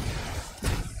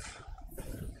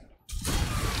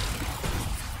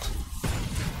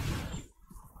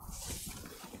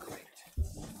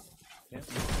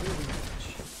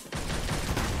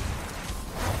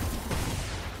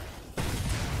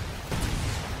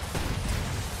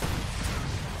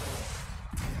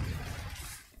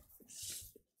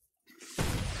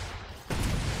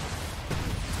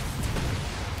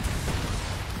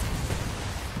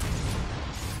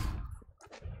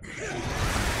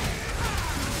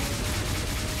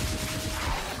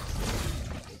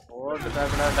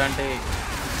 Dante.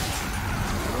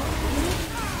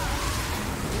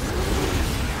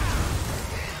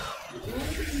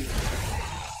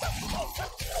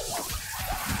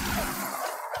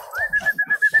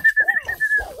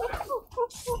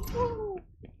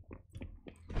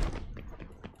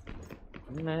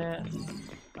 என்ன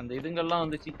அந்த இதுங்கெல்லாம்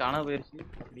வந்துச்சு காண போயிருச்சு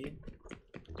அப்படியே.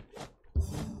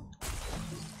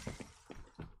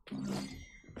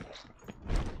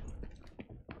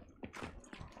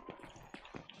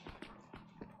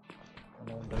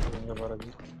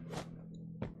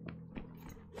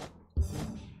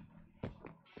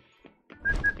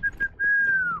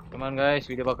 Come on guys,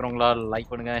 வீடியோ பார்க்குறவங்களா லைக்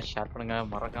பண்ணுங்க, ஷேர் பண்ணுங்க,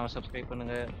 மறக்காம சப்ஸ்கிரைப்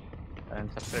பண்ணுங்க. அண்ட்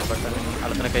சப்ஸ்கிரைப் பட்டன்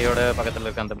அழுத்தின கையோட பக்கத்தில்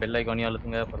இருக்க அந்த பெல் ஐக்கானையும்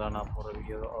அழுத்துங்க. அப்போ தான் நான் போகிற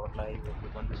வீடியோ ஒரு லைவ்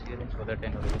உங்களுக்கு வந்து சேரும். ஸோ தட்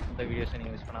என்னோட இந்த வீடியோஸை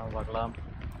நீங்கள் மிஸ் பண்ணாமல் பார்க்கலாம்.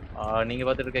 நீங்கள்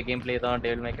பார்த்துட்டு இருக்க கேம் பிளே தான்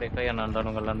டேல் மேக் ரைஃபை. நான் தான்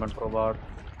உங்கள் நண்பன் ப்ரோபாட்.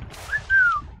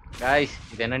 காய்ஸ்,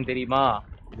 இது என்னன்னு தெரியுமா?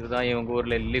 இதுதான் இவங்க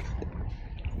ஊரில் லிஃப்ட்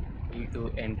டு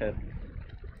என்டர்.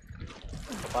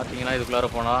 இப்போ பார்த்தீங்கன்னா இதுக்குள்ளார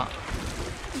போனால்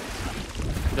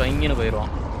இது இங்கேன்னு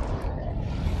போயிடுவோம்.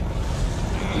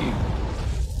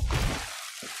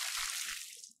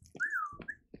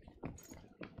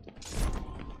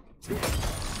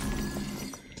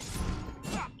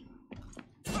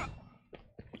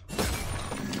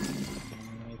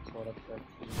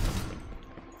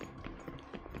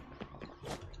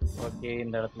 ஓகே,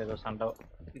 இந்த இடத்துல ஏதோ சண்டை.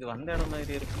 இது வந்த இடம்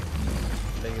மாதிரி இருக்கு.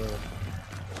 ஐயோ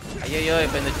ஐயோ,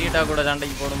 இப்போ இந்த சீட்டா கூட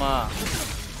சண்டைக்கு போடுமா?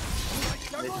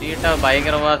 இந்த சீட்டா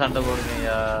பயங்கரமாக சண்டை போடுங்க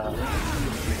ஐயா.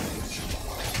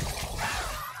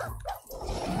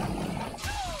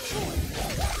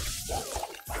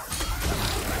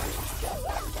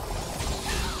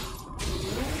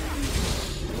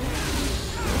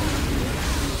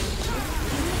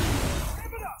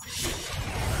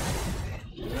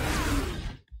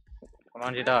 Come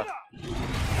on, Jita.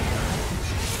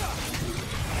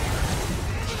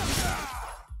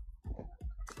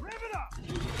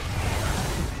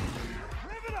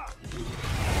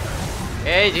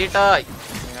 Hey, Jita.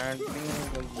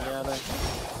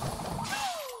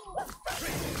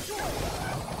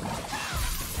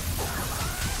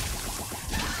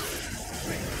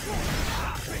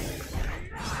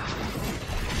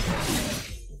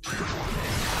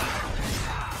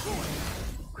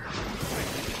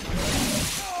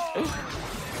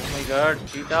 God,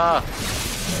 சீட்டா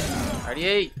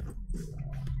அடியே,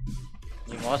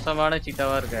 நீ மோசமான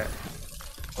சீட்டாவா இருக்க.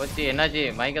 போச்சு, என்னாச்சு?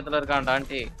 மயக்கத்துல இருக்கான்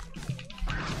டாண்டி.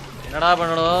 என்னடா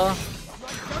பண்ணணும்?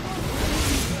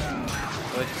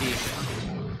 போச்சு,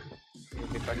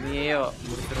 இப்படி பண்ணியே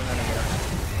முடிச்சிருன்னு நினைக்கிறேன்.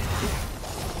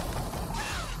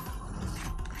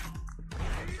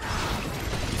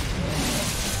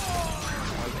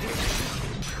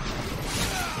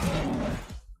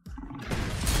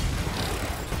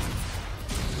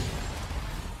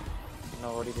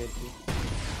 ஏறி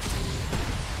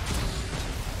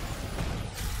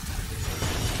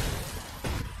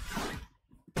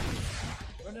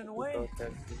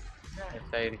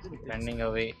போயிடுச்சு. Running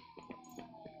away.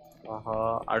 ஆஹா,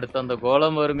 அடுத்து அந்த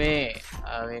கோலம் வருமே,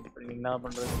 அது எப்படி என்ன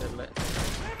பண்றது தெரியல.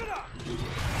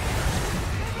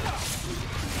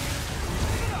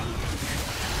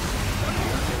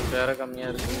 வேற கம்மியா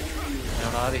இருக்கு.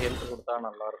 எவனாவது ஹெல்ப் கொடுத்தா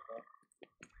நல்லா இருக்கும்.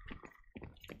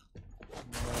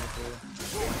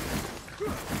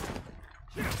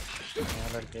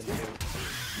 மேல இருக்கு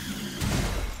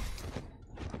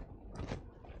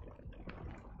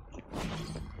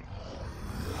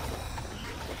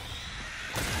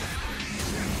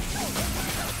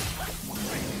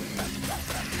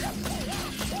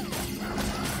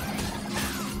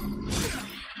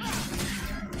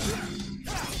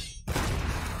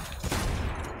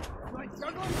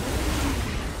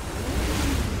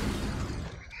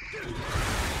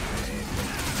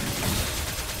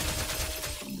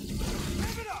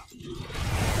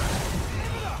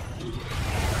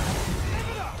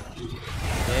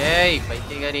ஏய்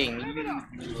பைத்தியக்காரி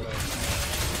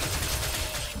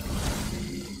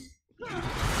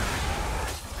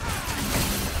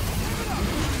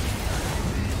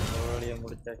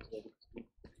முடிச்சாச்சு.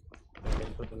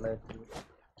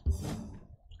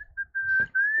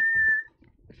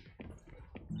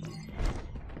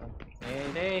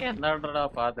 என்னடா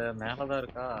பாத மேலதான்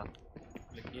இருக்கா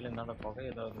இல்ல கீழே என்னடா புகை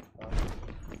ஏதாவது இருக்கா?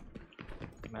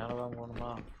 மேலதான்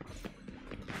போகணுமா?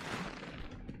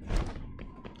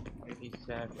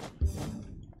 sad.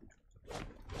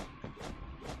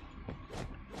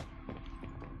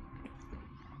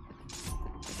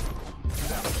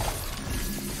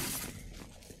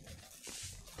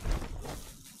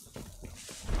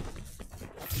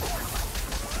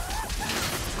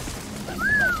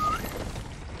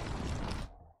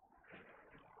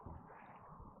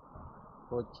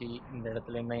 போச்சு இந்த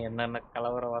இடத்துல என்னென்ன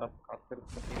கலவரம் வர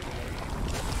காத்திருக்கு.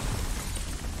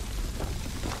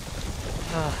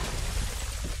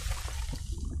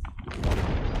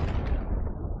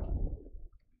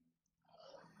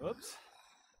 Oops,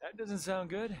 that doesn't sound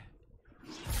good.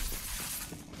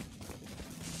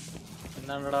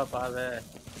 என்னடா பாதை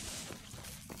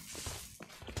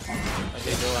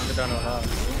ஐயோ வந்துட்டானுடா.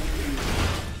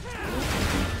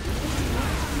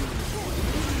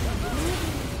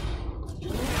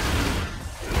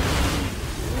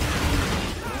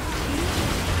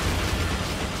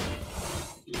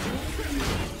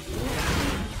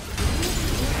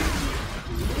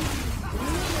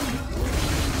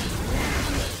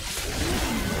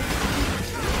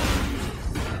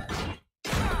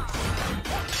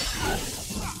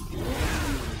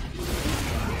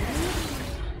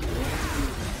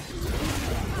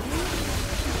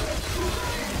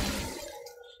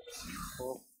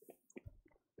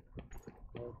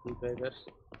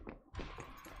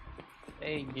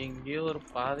 ஏய் எங்கேயோ ஒரு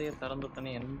பாதையை திறந்து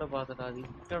தானே. எந்த பாதைடா அது?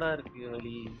 இக்கடா இருக்கு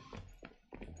வழி.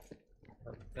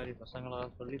 சரி பசங்களா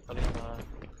சொல்லி தொலைங்களா.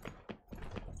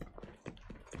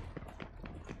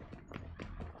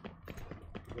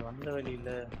 இது வந்த வழி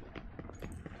இல்ல.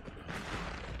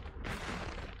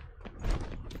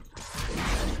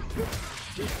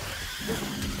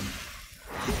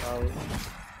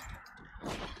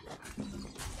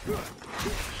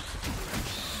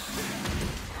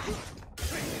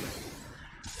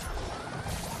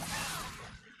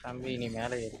 தம்பி நீ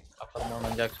மேலே ஏறு, அப்புறமா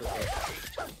மஞ்சாக்கு சுத்து.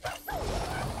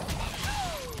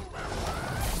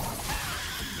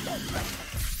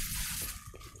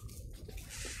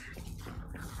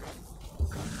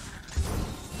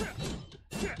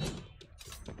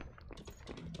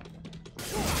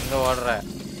 எங்க ஓடுற?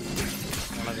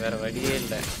 உனக்கு வேற வழியே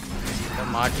இல்லை,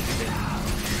 மாட்டிக்கிட்டு.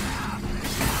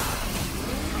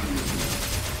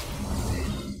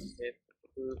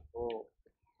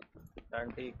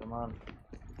 Auntie, come on.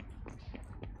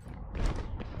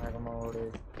 Come on,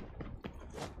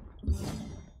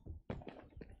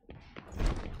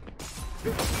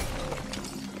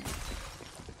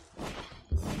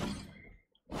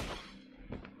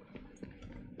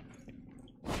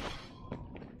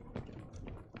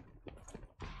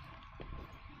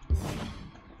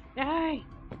 Hey!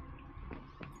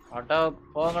 அடா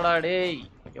போங்கடா டேய்.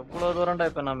 எவ்வளவு தூரம்டா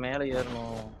இப்ப நான் மேலே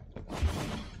ஏறணும்?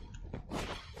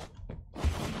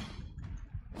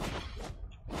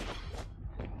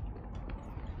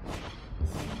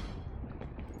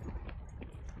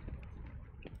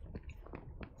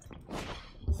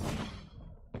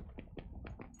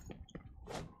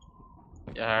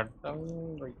 Adam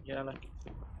வைக்கல.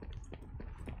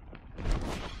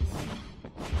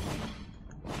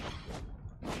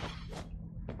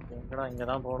 எங்கடா இங்க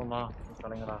தான் போணுமா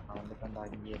கலைங்கடா நான் வந்துட்டேன்டா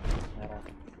இங்கே நேரா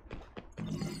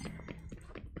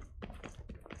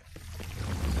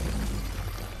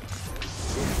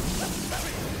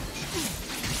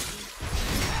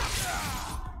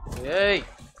ஏய்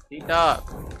சீட்டா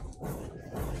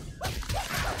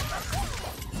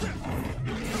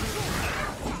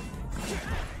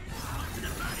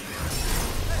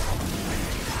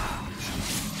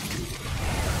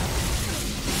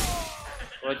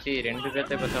போச்சு 2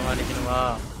 பேர்த்த இப்ப சமாளிக்கணுமா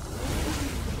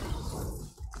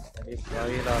அடி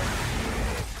தேவையில்லா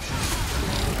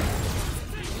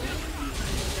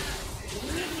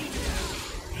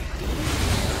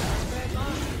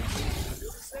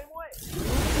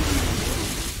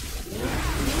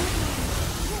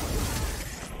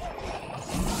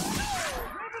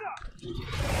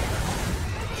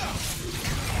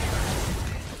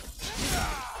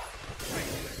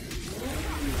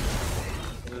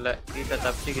இல்ல சீட்டை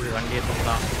தப்பிக்குது வண்டியை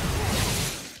தூக்கலாம்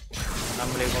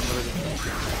நம்மளே கொண்டு வருது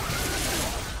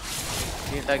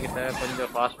சீட்டா கிட்ட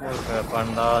கொஞ்சம் ஃபாஸ்ட் மூவ்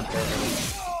பண்ணா தேவை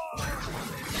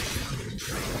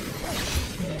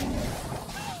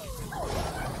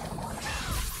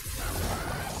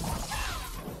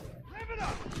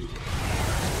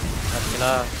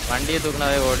வண்டியை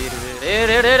தூக்குனாவே ஓடிடுது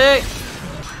டே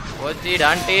போச்சு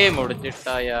டான்டே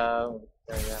முடிச்சிட்டாயா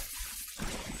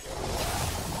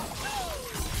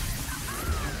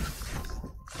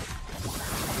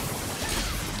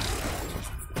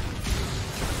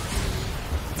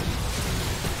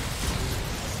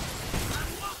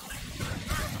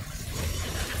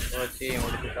போச்சு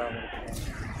முடிச்சுட்டா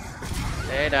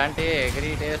டேய் டான்டே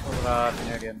எகிரிட்டே சொல்றா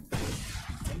பின்னாடி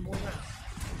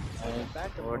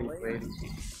ஓடி போயிடுச்சு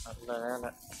நல்ல வேலை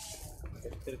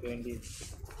எடுத்துருக்க வேண்டியது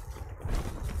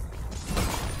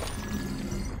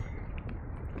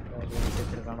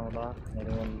எடுத்துருக்கானோடா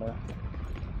எதுவும் இல்லை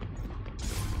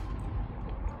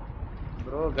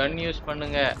ப்ரோ கன் யூஸ்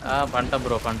பண்ணுங்க பண்ணிட்டேன்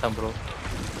ப்ரோ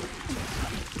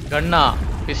கன்னா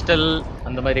பிஸ்டல்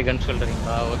அந்த மாதிரி கன்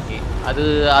சொல்றீங்களா ஓகே அது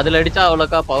அதில் அடித்தா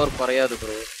அவ்வளோக்கா பவர் குறையாது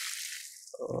ப்ரோ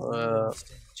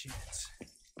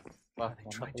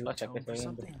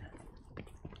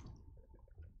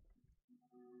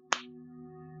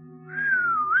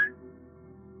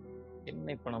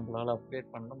என்ன இப்போ நம்மளால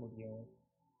அப்டேட் பண்ண முடியும்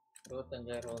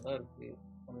 25,000 தான் இருக்கு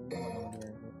ஒன்றும் பண்ண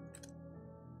முடியாது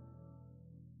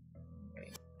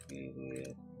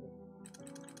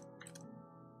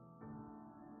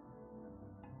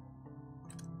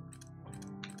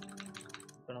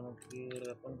இப்போ நமக்கு ஒரு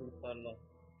வெப்பன் கொடுத்தால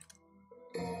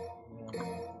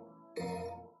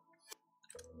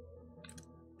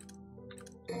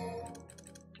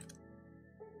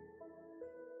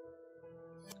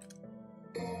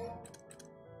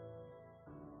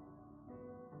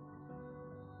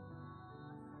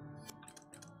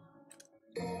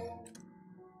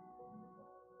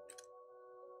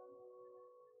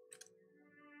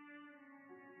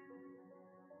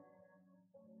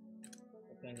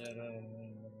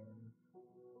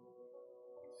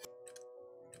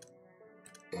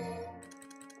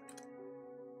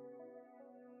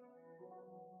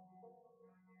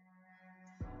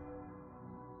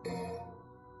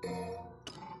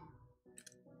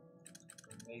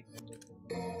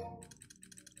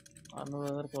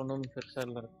அதற்கு ஒன்றும் பெருசாக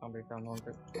இல்லை கம்ப்ளீட்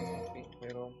அமௌண்ட்டு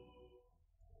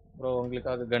ப்ரோ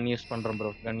உங்களுக்காக கன் யூஸ் பண்ணுறோம்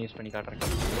ப்ரோ கன் யூஸ் பண்ணி காட்டுறேன்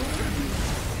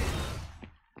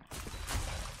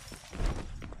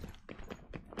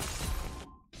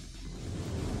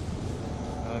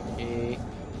ஓகே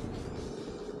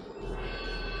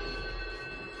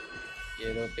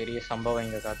ஏதோ பெரிய சம்பவம்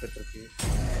இங்கே காத்துட்ருக்கு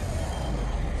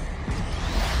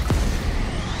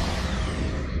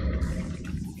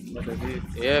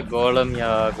ஏ கோலம்யா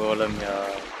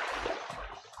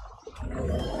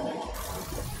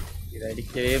இது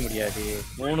அடிக்கவே முடியாது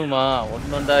 3மா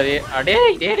 1 வந்தாவே அடே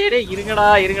டே இருங்கடா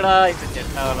இது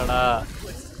செட் ஆகலடா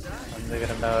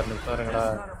வந்துக்கிறேன்டா ஒரு நிமிஷம் வருங்கடா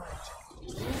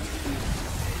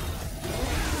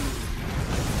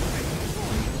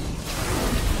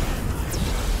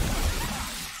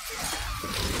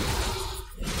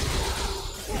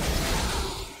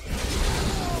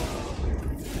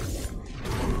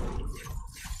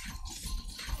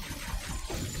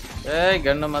ஏய்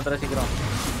கண்ணை மாத்திர சீக்கிரம்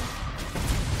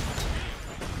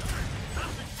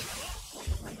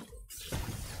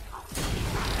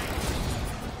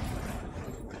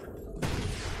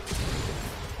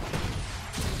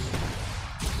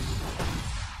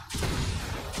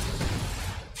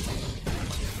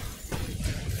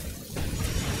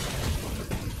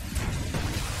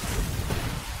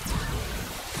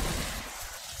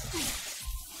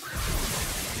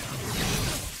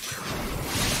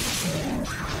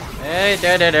ஏய்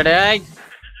டேய்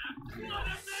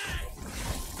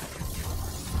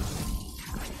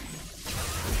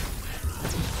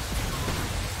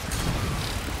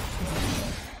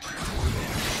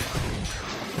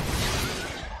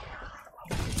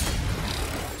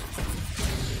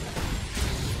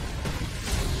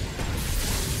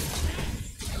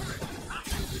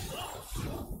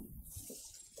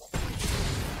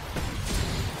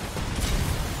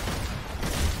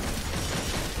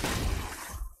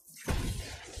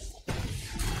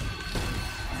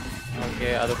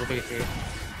ஓகே அதை போட்டுக்கிச்சு.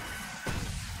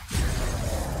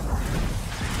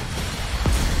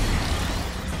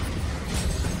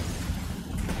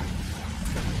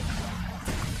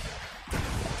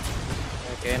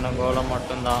 ஓகே இன்னும் கோலம்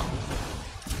மட்டும்தான்.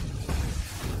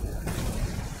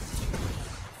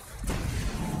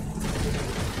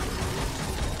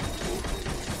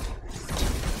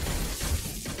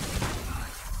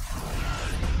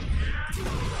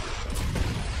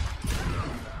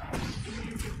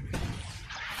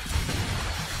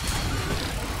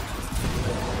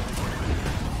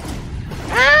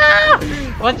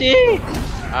 போச்சு.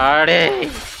 ஆடே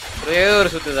ஒரே ஒரு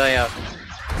சுத்துதாயா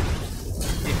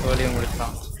கோழியும்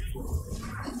முடிச்சான்.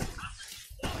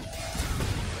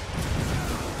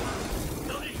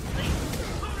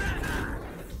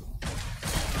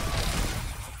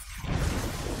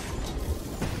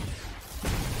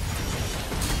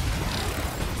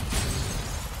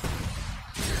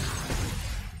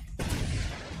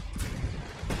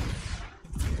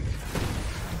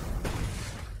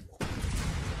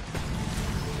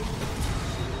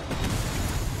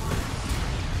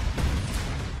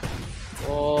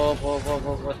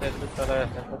 செத்து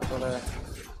தொலை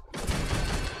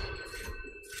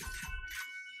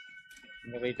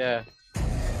இங்க போயிட்ட.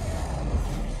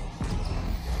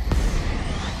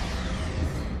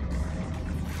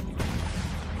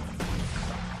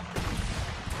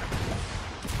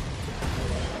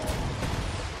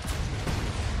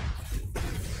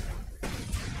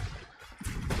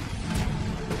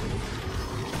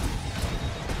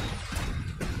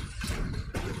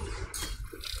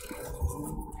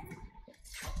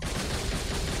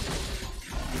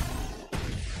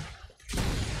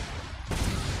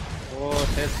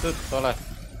 செத்து தொலை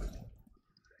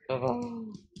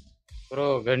ப்ரோ.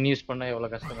 கன் யூஸ் பண்ண எவ்வளோ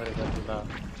கஷ்டமா இருக்குதா.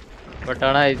 பட்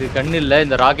ஆனால் இது கன் இல்லை,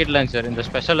 இந்த ராக்கெட் லான்ச்சர், இந்த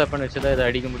ஸ்பெஷல் வெப்பன் வச்சு தான் இதை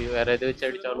அடிக்க முடியும். வேற எது வச்சு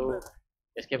அடித்தாலும்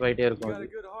எஸ்கேப் ஆகிட்டே இருக்கும்.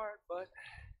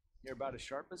 You're about as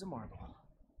sharp as a marble.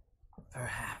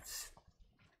 Perhaps.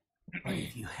 But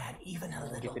if you had even a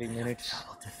little bit of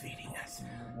trouble defeating us,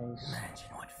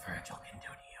 imagine what Virgil can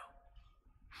do to you.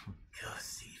 Go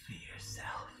see for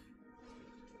yourself.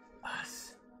 Us.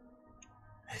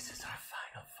 This is our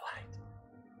final flight.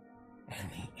 And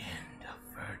the end of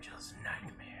Virgil's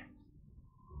nightmare.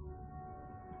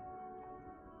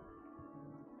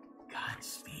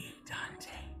 Godspeed,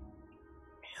 Dante.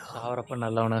 சாவரப்ப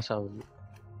நல்லவனா சாவுது.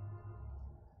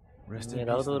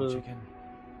 ஏதாவது ஒரு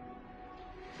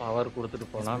power கொடுத்துட்டு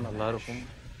போனா நல்லா இருக்கும்.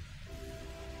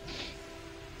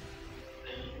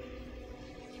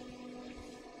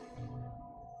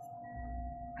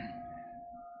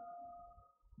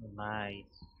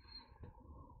 Nice.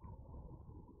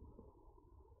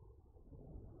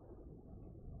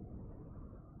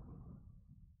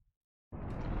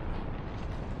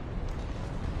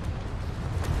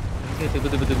 Tipu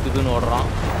Tipu Tipu திப்புன்னு ஓடுறான்.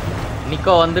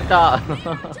 நிக்கோ வந்துட்டா.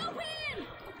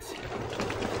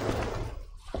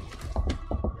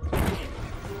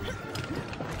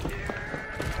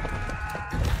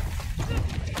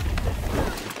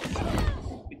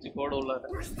 பிச்சு போட உள்ள.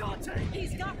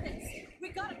 He's got this. We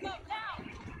gotta go now.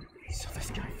 So this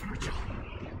guy Virgil.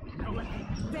 No way.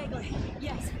 Vaguely,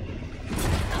 yes.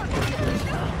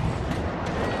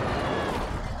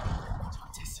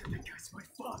 Dante said that guy's my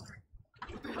father.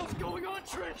 What the hell's going on,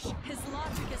 Trish? His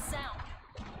logic is sound.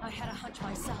 I had a hunch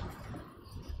myself.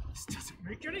 This doesn't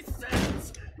make any sense.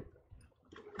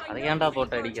 அதை ஏன்டா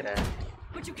போட்டு அடிக்கிற?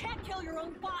 But you can't kill your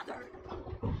own father.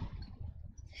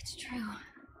 It's true.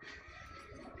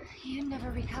 You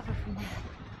never recover from that.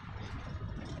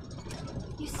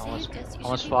 You saved us. You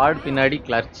அவன் ஸ்வாட் பின்னாடி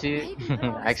clutch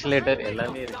oscillator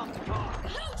எல்லாமே இருக்கு.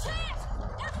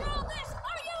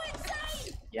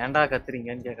 ஏன்டா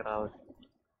கத்துறீங்கன்னு கேக்குறா அவர்.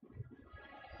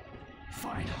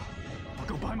 Fine. I'll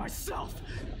go by myself.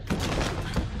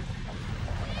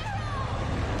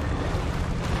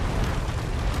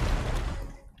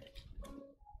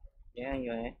 ஏன்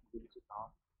இவன்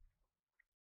குடிச்சுட்டான்?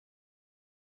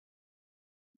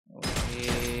 Okay.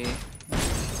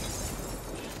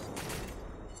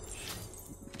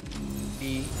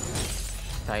 D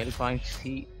style point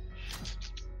C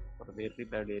ஒரு வெரி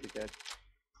பேட் இருக்கு.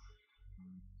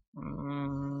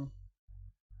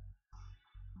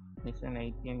 மிஷன்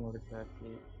 18 முடிச்சாச்சு.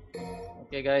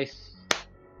 ஓகே கைஸ்,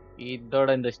 இதோட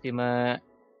இந்த ஸ்டீமை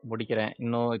முடிக்கிறேன்.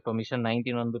 இன்னும் இப்போ மிஷன்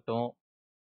 19 வந்துட்டோம்.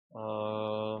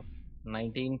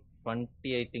 19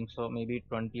 20 ஐ திங்க் ஸோ, மேபி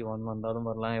 21 வந்தாலும்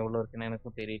வரலாம். எவ்வளோ இருக்குன்னு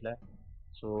எனக்கும் தெரியல.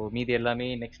 ஸோ மீதி எல்லாமே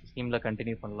நெக்ஸ்ட் ஸ்டீமில்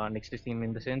கண்டினியூ பண்ணலாம். நெக்ஸ்ட் ஸ்டீம்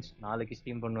இந்த சென்ஸ் நாளைக்கு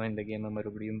ஸ்டீம் பண்ணுவேன் இந்த கேமை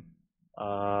மறுபடியும்.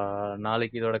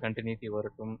 நாளைக்கு இதோட கண்டினியூட்டி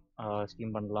வரட்டும்,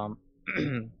 ஸ்டீம் பண்ணலாம்.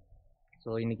 ஸோ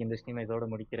இன்றைக்கி இந்த ஸ்டீமை இதோட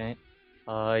முடிக்கிறேன்.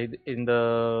 இது இந்த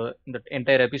இந்த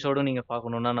என்டையர் எபிசோடும் நீங்கள்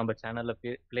பார்க்கணுன்னா நம்ம சேனலில்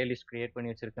பிளேலிஸ்ட் க்ரியேட்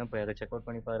பண்ணி வச்சுருக்கேன். போய் அதை செக் அவுட்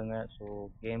பண்ணி பாருங்கள். So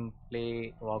game play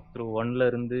walk through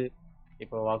 1லேருந்து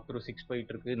இப்போ வாக் த்ரூ 6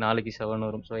 போயிட்டுருக்கு. நாளைக்கு 7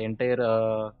 வரும். ஸோ என்டையர்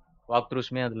வாக்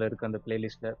த்ரூஸுமே அதில் இருக்குது அந்த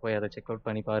பிளேலிஸ்ட்டில். போய் அதை செக் அவுட்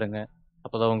பண்ணி பாருங்கள்.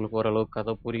 அப்போ தான் உங்களுக்கு ஓரளவுக்கு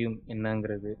கதை புரியும்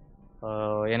என்னங்கிறது.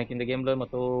 எனக்கு இந்த கேமில்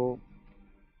மொத்தம்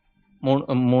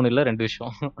 3 இல்லை 2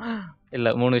 விஷயம்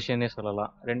இல்லை 3 விஷயம்னே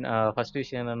சொல்லலாம். ஃபர்ஸ்ட்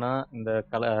விஷயம் என்னென்னா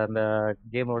இந்த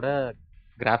கேமோட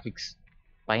கிராஃபிக்ஸ்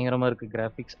பயங்கரமாக இருக்குது.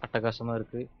 கிராஃபிக்ஸ் அட்டகாசமாக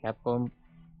இருக்குது. கேப்காம்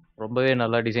ரொம்பவே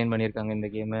நல்லா டிசைன் பண்ணியிருக்காங்க இந்த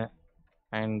கேமை.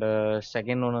 அண்ட்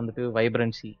செகண்ட் ஒன் வந்துட்டு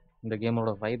வைப்ரன்சி. இந்த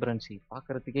கேமோட வைப்ரன்சி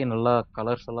பார்க்குறதுக்கே நல்லா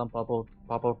கலர்ஸ் எல்லாம் பாப்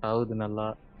அவுட் ஆகுது. நல்லா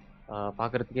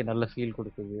பார்க்குறதுக்கே நல்ல ஃபீல்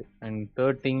கொடுக்குது. அண்ட்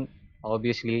தேர்ட் திங்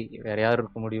ஆப்வியஸ்லி வேறு யார்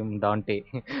இருக்க முடியும்,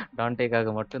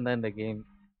 டான்டேக்காக மட்டும்தான் இந்த கேம்.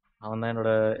 அவன் தான்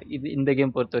இந்த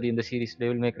கேம் பொறுத்தவரைக்கும், இந்த சீரிஸ்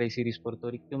டெவில் மே க்ரை சீரிஸ் பொறுத்த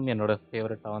வரைக்கும் என்னோட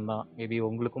ஃபேவரட் அவன் தான். மேபி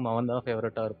உங்களுக்கும் அவன் தான்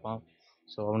ஃபேவரட்டாக இருப்பான்.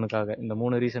 ஸோ அவனுக்காக இந்த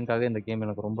 3 ரீசனுக்காக இந்த கேம்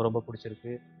எனக்கு ரொம்ப ரொம்ப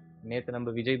பிடிச்சிருக்கு. நேற்று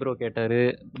நம்ம விஜய் ப்ரோ கேட்டார்,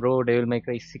 ப்ரோ டெவில் மே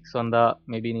க்ரை 6 வந்தால்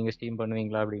மேபி நீங்கள் ஸ்டீம்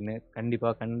பண்ணுவீங்களா அப்படின்னு.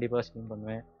 கண்டிப்பாக ஸ்டீம்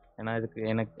பண்ணுவேன். ஏன்னா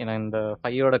எனக்கு இந்த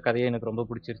 5ஓட கதையை எனக்கு ரொம்ப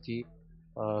பிடிச்சிருச்சு.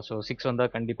 ஸோ 6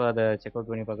 வந்தால் கண்டிப்பாக அதை செக்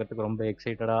அவுட் பண்ணி பார்க்கறதுக்கு ரொம்ப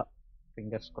எக்ஸைட்டடாக,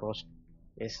 ஃபிங்கர்ஸ் க்ராஸ்ட்,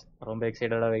 எஸ் ரொம்ப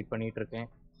எக்ஸைட்டடாக வெயிட் பண்ணிகிட்ருக்கேன்.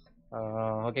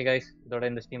 ஓகே கைஸ், இதோட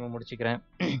இந்த ஸ்டீமை முடிச்சுக்கிறேன்.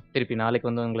 திருப்பி நாளைக்கு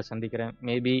வந்து உங்களை சந்திக்கிறேன்.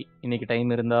 மேபி இன்றைக்கி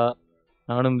டைம் இருந்தால்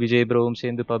நானும் விஜய் ப்ரோவும்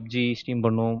சேர்ந்து பப்ஜி ஸ்டீம்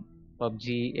பண்ணுவோம்.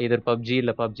 எதர் பப்ஜி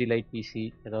இல்லை பப்ஜி லைட் பிசி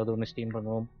ஏதாவது ஒன்று ஸ்டீம்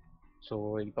பண்ணுவோம். ஸோ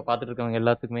இப்போ பார்த்துட்டு இருக்கவங்க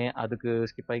எல்லாத்துக்குமே அதுக்கு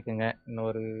ஸ்கிப் ஆகிக்கோங்க.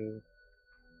 இன்னொரு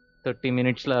 30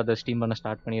 மினிட்ஸில் அதை ஸ்டீம் பண்ண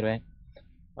ஸ்டார்ட் பண்ணிடுவேன்.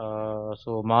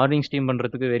 ஸோ மார்னிங் ஸ்டீம்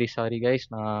பண்ணுறதுக்கு வெரி சாரி கைஸ்,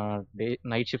 நான்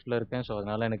நைட் ஷிஃப்ட்டில் இருக்கேன். ஸோ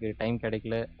அதனால் எனக்கு டைம்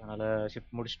கிடைக்கல. அதனால்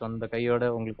ஷிஃப்ட் முடிச்சுட்டு வந்த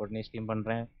கையோட உங்களுக்கு உடனே ஸ்டீம்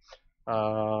பண்ணுறேன்.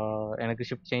 எனக்கு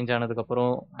ஷிஃப்ட் சேஞ்ச்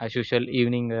ஆனதுக்கப்புறம் ஆஸ் யூஷுவல்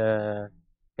ஈவினிங்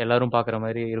எல்லோரும் பார்க்குற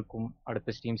மாதிரி இருக்கும்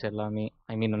அடுத்த ஸ்டீம்ஸ் எல்லாமே.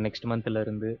 ஐ மீன் நெக்ஸ்ட்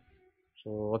மந்த்லேருந்து. ஸோ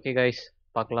ஓகே கைஸ்,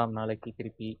 பார்க்கலாம் நாளைக்கு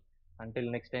திருப்பி. until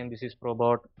next time, this is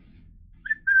ProBot.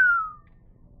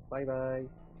 Bye bye,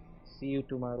 see you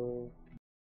tomorrow.